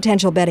and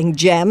potential betting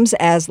gems,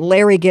 as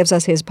Larry gives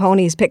us his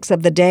Ponies Picks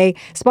of the day,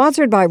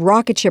 sponsored by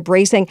Rocket Ship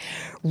Racing,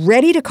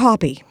 ready to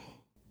copy.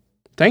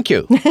 Thank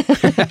you.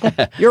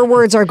 Your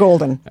words are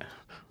golden.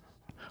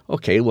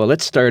 Okay, well,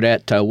 let's start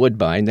at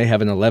Woodbine. They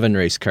have an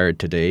 11-race card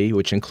today,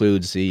 which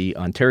includes the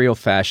Ontario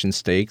Fashion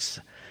Stakes,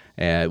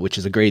 which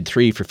is a Grade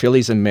 3 for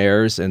fillies and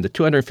mares, and the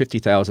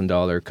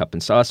 $250,000 Cup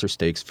and Saucer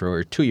Stakes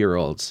for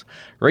 2-year-olds.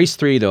 Race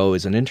 3, though,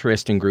 is an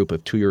interesting group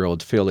of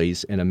 2-year-old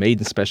fillies in a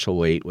maiden special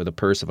weight with a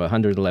purse of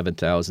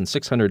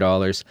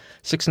 $111,600,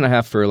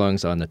 6.5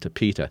 furlongs on the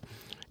Tapeta.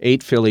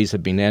 8 fillies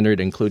have been entered,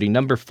 including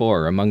number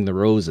 4, Among the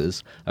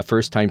Roses, a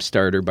first-time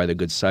starter by the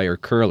good sire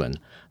Curlin.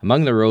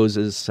 Among the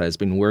Roses has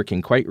been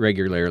working quite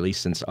regularly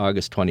since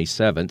August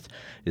 27th,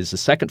 is the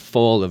second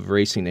foal of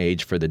racing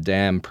age for the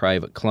Dam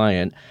private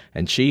client,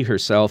 and she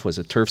herself was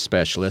a turf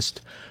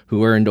specialist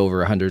who earned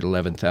over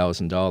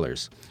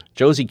 $111,000.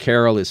 Josie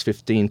Carroll is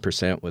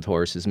 15% with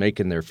horses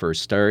making their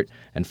first start,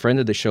 and friend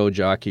of the show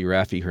jockey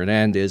Rafi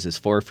Hernandez is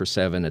 4 for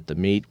 7 at the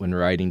meet when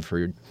riding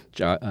for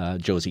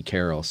Josie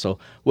Carroll. So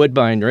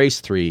Woodbine,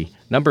 race 3,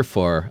 number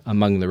 4,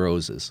 Among the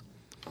Roses.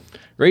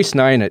 Race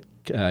 9 at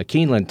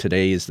Keeneland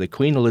today is the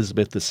Queen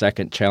Elizabeth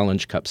II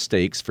Challenge Cup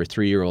Stakes for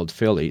 3-year-old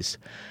fillies.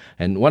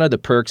 And one of the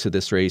perks of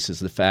this race is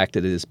the fact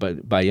that it is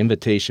by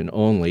invitation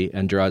only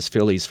and draws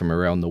fillies from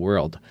around the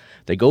world.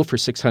 They go for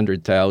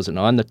 $600,000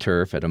 on the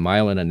turf at 1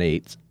 1/8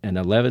 miles, and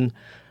 11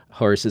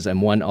 horses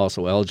and 1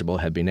 also eligible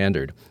have been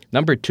entered.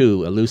 Number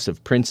 2,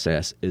 Elusive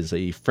Princess, is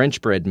a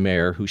French-bred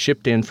mare who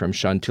shipped in from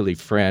Chantilly,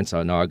 France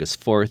on August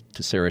 4th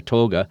to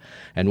Saratoga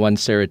and won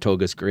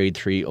Saratoga's Grade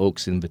 3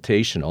 Oaks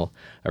Invitational,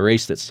 a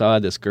race that saw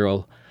this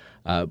girl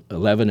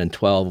 11 and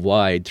 12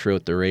 wide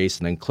throughout the race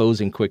and then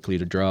closing quickly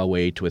to draw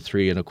away to a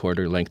 3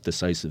 1/4 length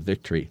decisive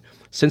victory.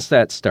 Since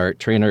that start,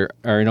 trainer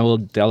Arnaud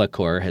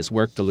Delacour has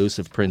worked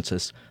Elusive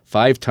Princess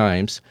 5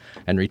 times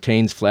and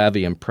retains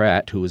Flavian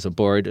Pratt, who was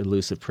aboard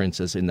Elusive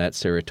Princess in that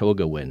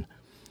Saratoga win.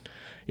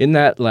 In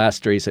that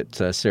last race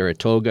at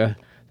Saratoga,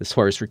 this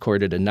horse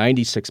recorded a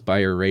 96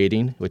 Beyer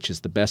rating, which is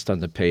the best on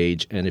the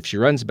page, and if she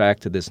runs back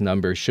to this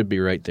number, should be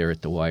right there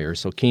at the wire.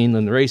 So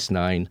Keeneland, race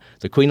 9,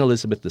 the Queen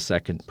Elizabeth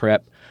II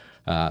prep,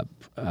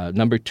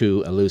 number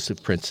 2,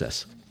 Elusive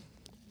Princess.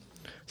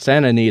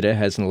 Santa Anita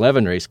has an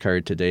 11-race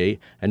card today,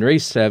 and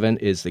race 7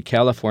 is the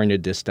California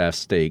Distaff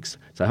Stakes.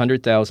 It's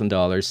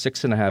 $100,000,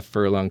 6.5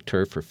 furlong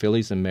turf for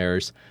fillies and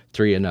mares,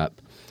 3 and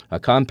up. A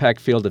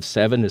compact field of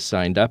 7 is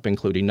signed up,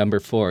 including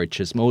number 4,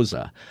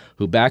 Chismosa,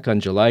 who back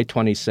on July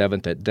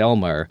 27th at Del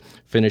Mar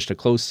finished a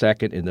close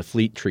second in the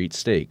Fleet Treat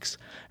Stakes,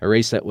 a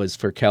race that was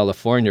for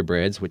California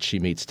breds, which she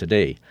meets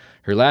today.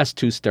 Her last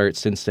 2 starts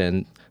since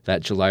then,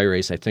 that July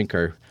race, I think,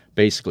 are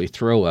basically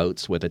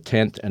throwouts with a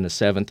 10th and a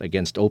 7th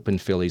against open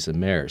fillies and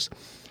mares.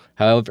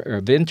 However,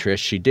 of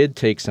interest, she did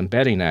take some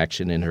betting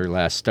action in her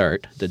last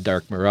start, the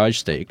Dark Mirage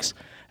Stakes,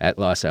 at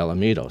Los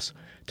Alamitos.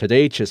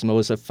 Today,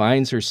 Chismosa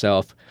finds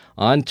herself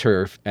on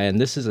turf, and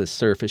this is a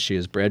surface she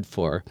is bred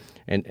for.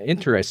 And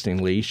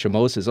interestingly,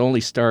 Chismosa's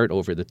only start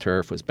over the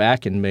turf was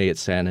back in May at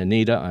Santa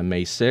Anita on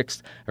May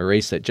 6th, a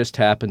race that just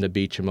happened to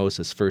be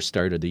Chismosa's first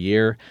start of the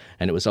year,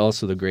 and it was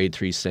also the Grade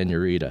 3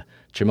 Senorita.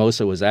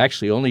 Chismosa was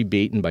actually only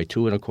beaten by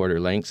 2 1/4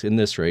 lengths in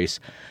this race.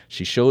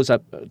 She shows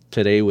up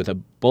today with a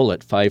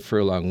bullet 5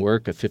 furlong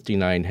work of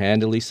 59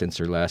 handily since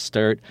her last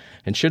start,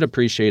 and should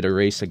appreciate a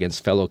race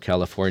against fellow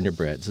California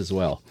breds as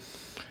well.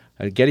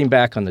 Getting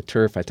back on the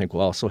turf, I think,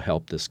 will also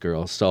help this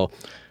girl. So,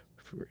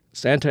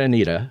 Santa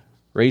Anita,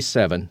 race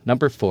 7,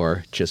 number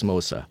 4,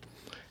 Chismosa.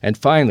 And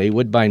finally,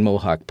 Woodbine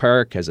Mohawk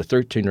Park has a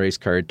 13-race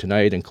card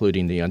tonight,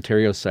 including the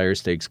Ontario Sire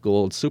Stakes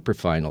Gold Super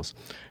Finals.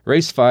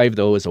 Race 5,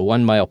 though, is a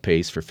 1-mile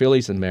pace for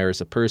fillies and mares,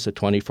 a purse of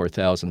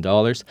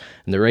 $24,000,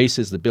 and the race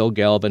is the Bill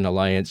Galvin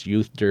Alliance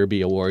Youth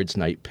Derby Awards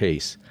Night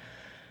Pace.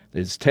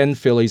 There's 10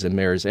 fillies and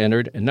mares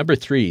entered, and number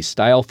 3,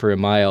 Style for a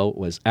Mile,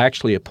 was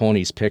actually a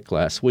Ponies pick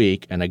last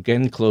week, and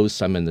again closed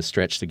some in the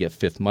stretch to get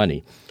 5th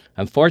money.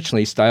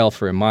 Unfortunately, Style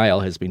for a Mile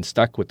has been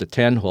stuck with the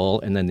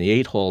 10-hole and then the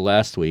 8-hole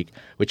last week,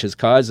 which has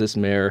caused this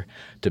mare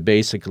to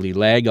basically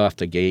lag off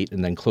the gate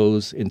and then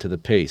close into the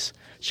pace.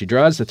 She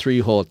draws the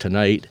 3-hole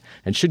tonight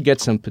and should get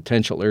some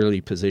potential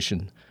early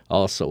position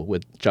also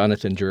with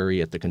Jonathan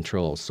Drury at the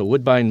controls. So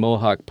Woodbine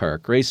Mohawk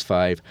Park, race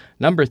 5,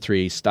 number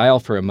 3, Style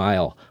for a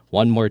Mile,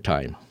 one more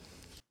time.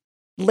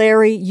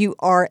 Larry, you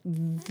are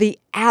the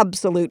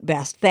absolute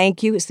best.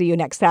 Thank you. See you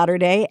next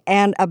Saturday.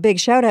 And a big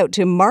shout out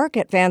to Mark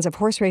at Fans of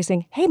Horse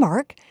Racing. Hey,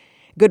 Mark.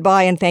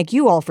 Goodbye, and thank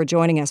you all for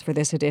joining us for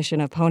this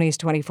edition of Ponies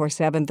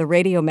 24/7, the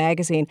radio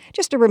magazine.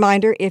 Just a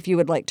reminder, if you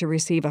would like to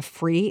receive a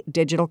free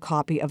digital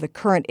copy of the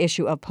current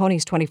issue of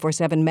Ponies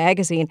 24/7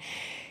 magazine,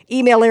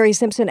 email Larry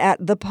Simpson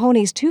at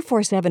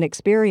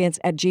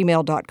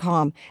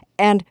theponies247experience@gmail.com.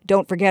 And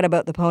don't forget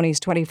about the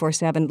Ponies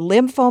 24/7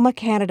 Lymphoma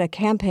Canada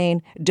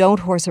campaign, Don't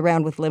Horse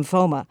Around with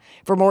Lymphoma.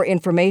 For more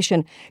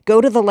information,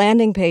 go to the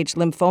landing page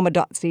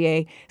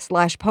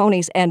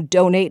lymphoma.ca/ponies and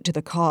donate to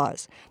the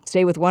cause.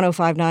 Stay with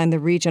 105.9 The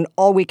Region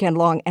all weekend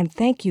long, and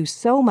thank you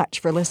so much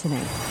for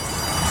listening.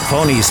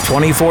 Ponies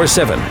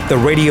 24/7, the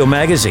radio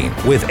magazine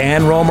with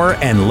Ann Romer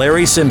and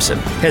Larry Simpson,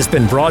 has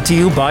been brought to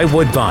you by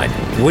Woodbine,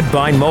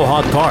 Woodbine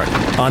Mohawk Park,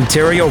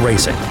 Ontario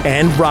Racing,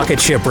 and Rocket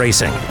Ship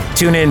Racing.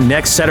 Tune in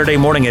next Saturday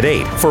morning at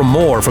 8 for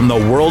more from the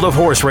world of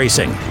horse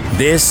racing.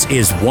 This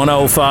is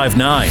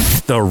 105.9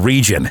 The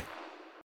Region.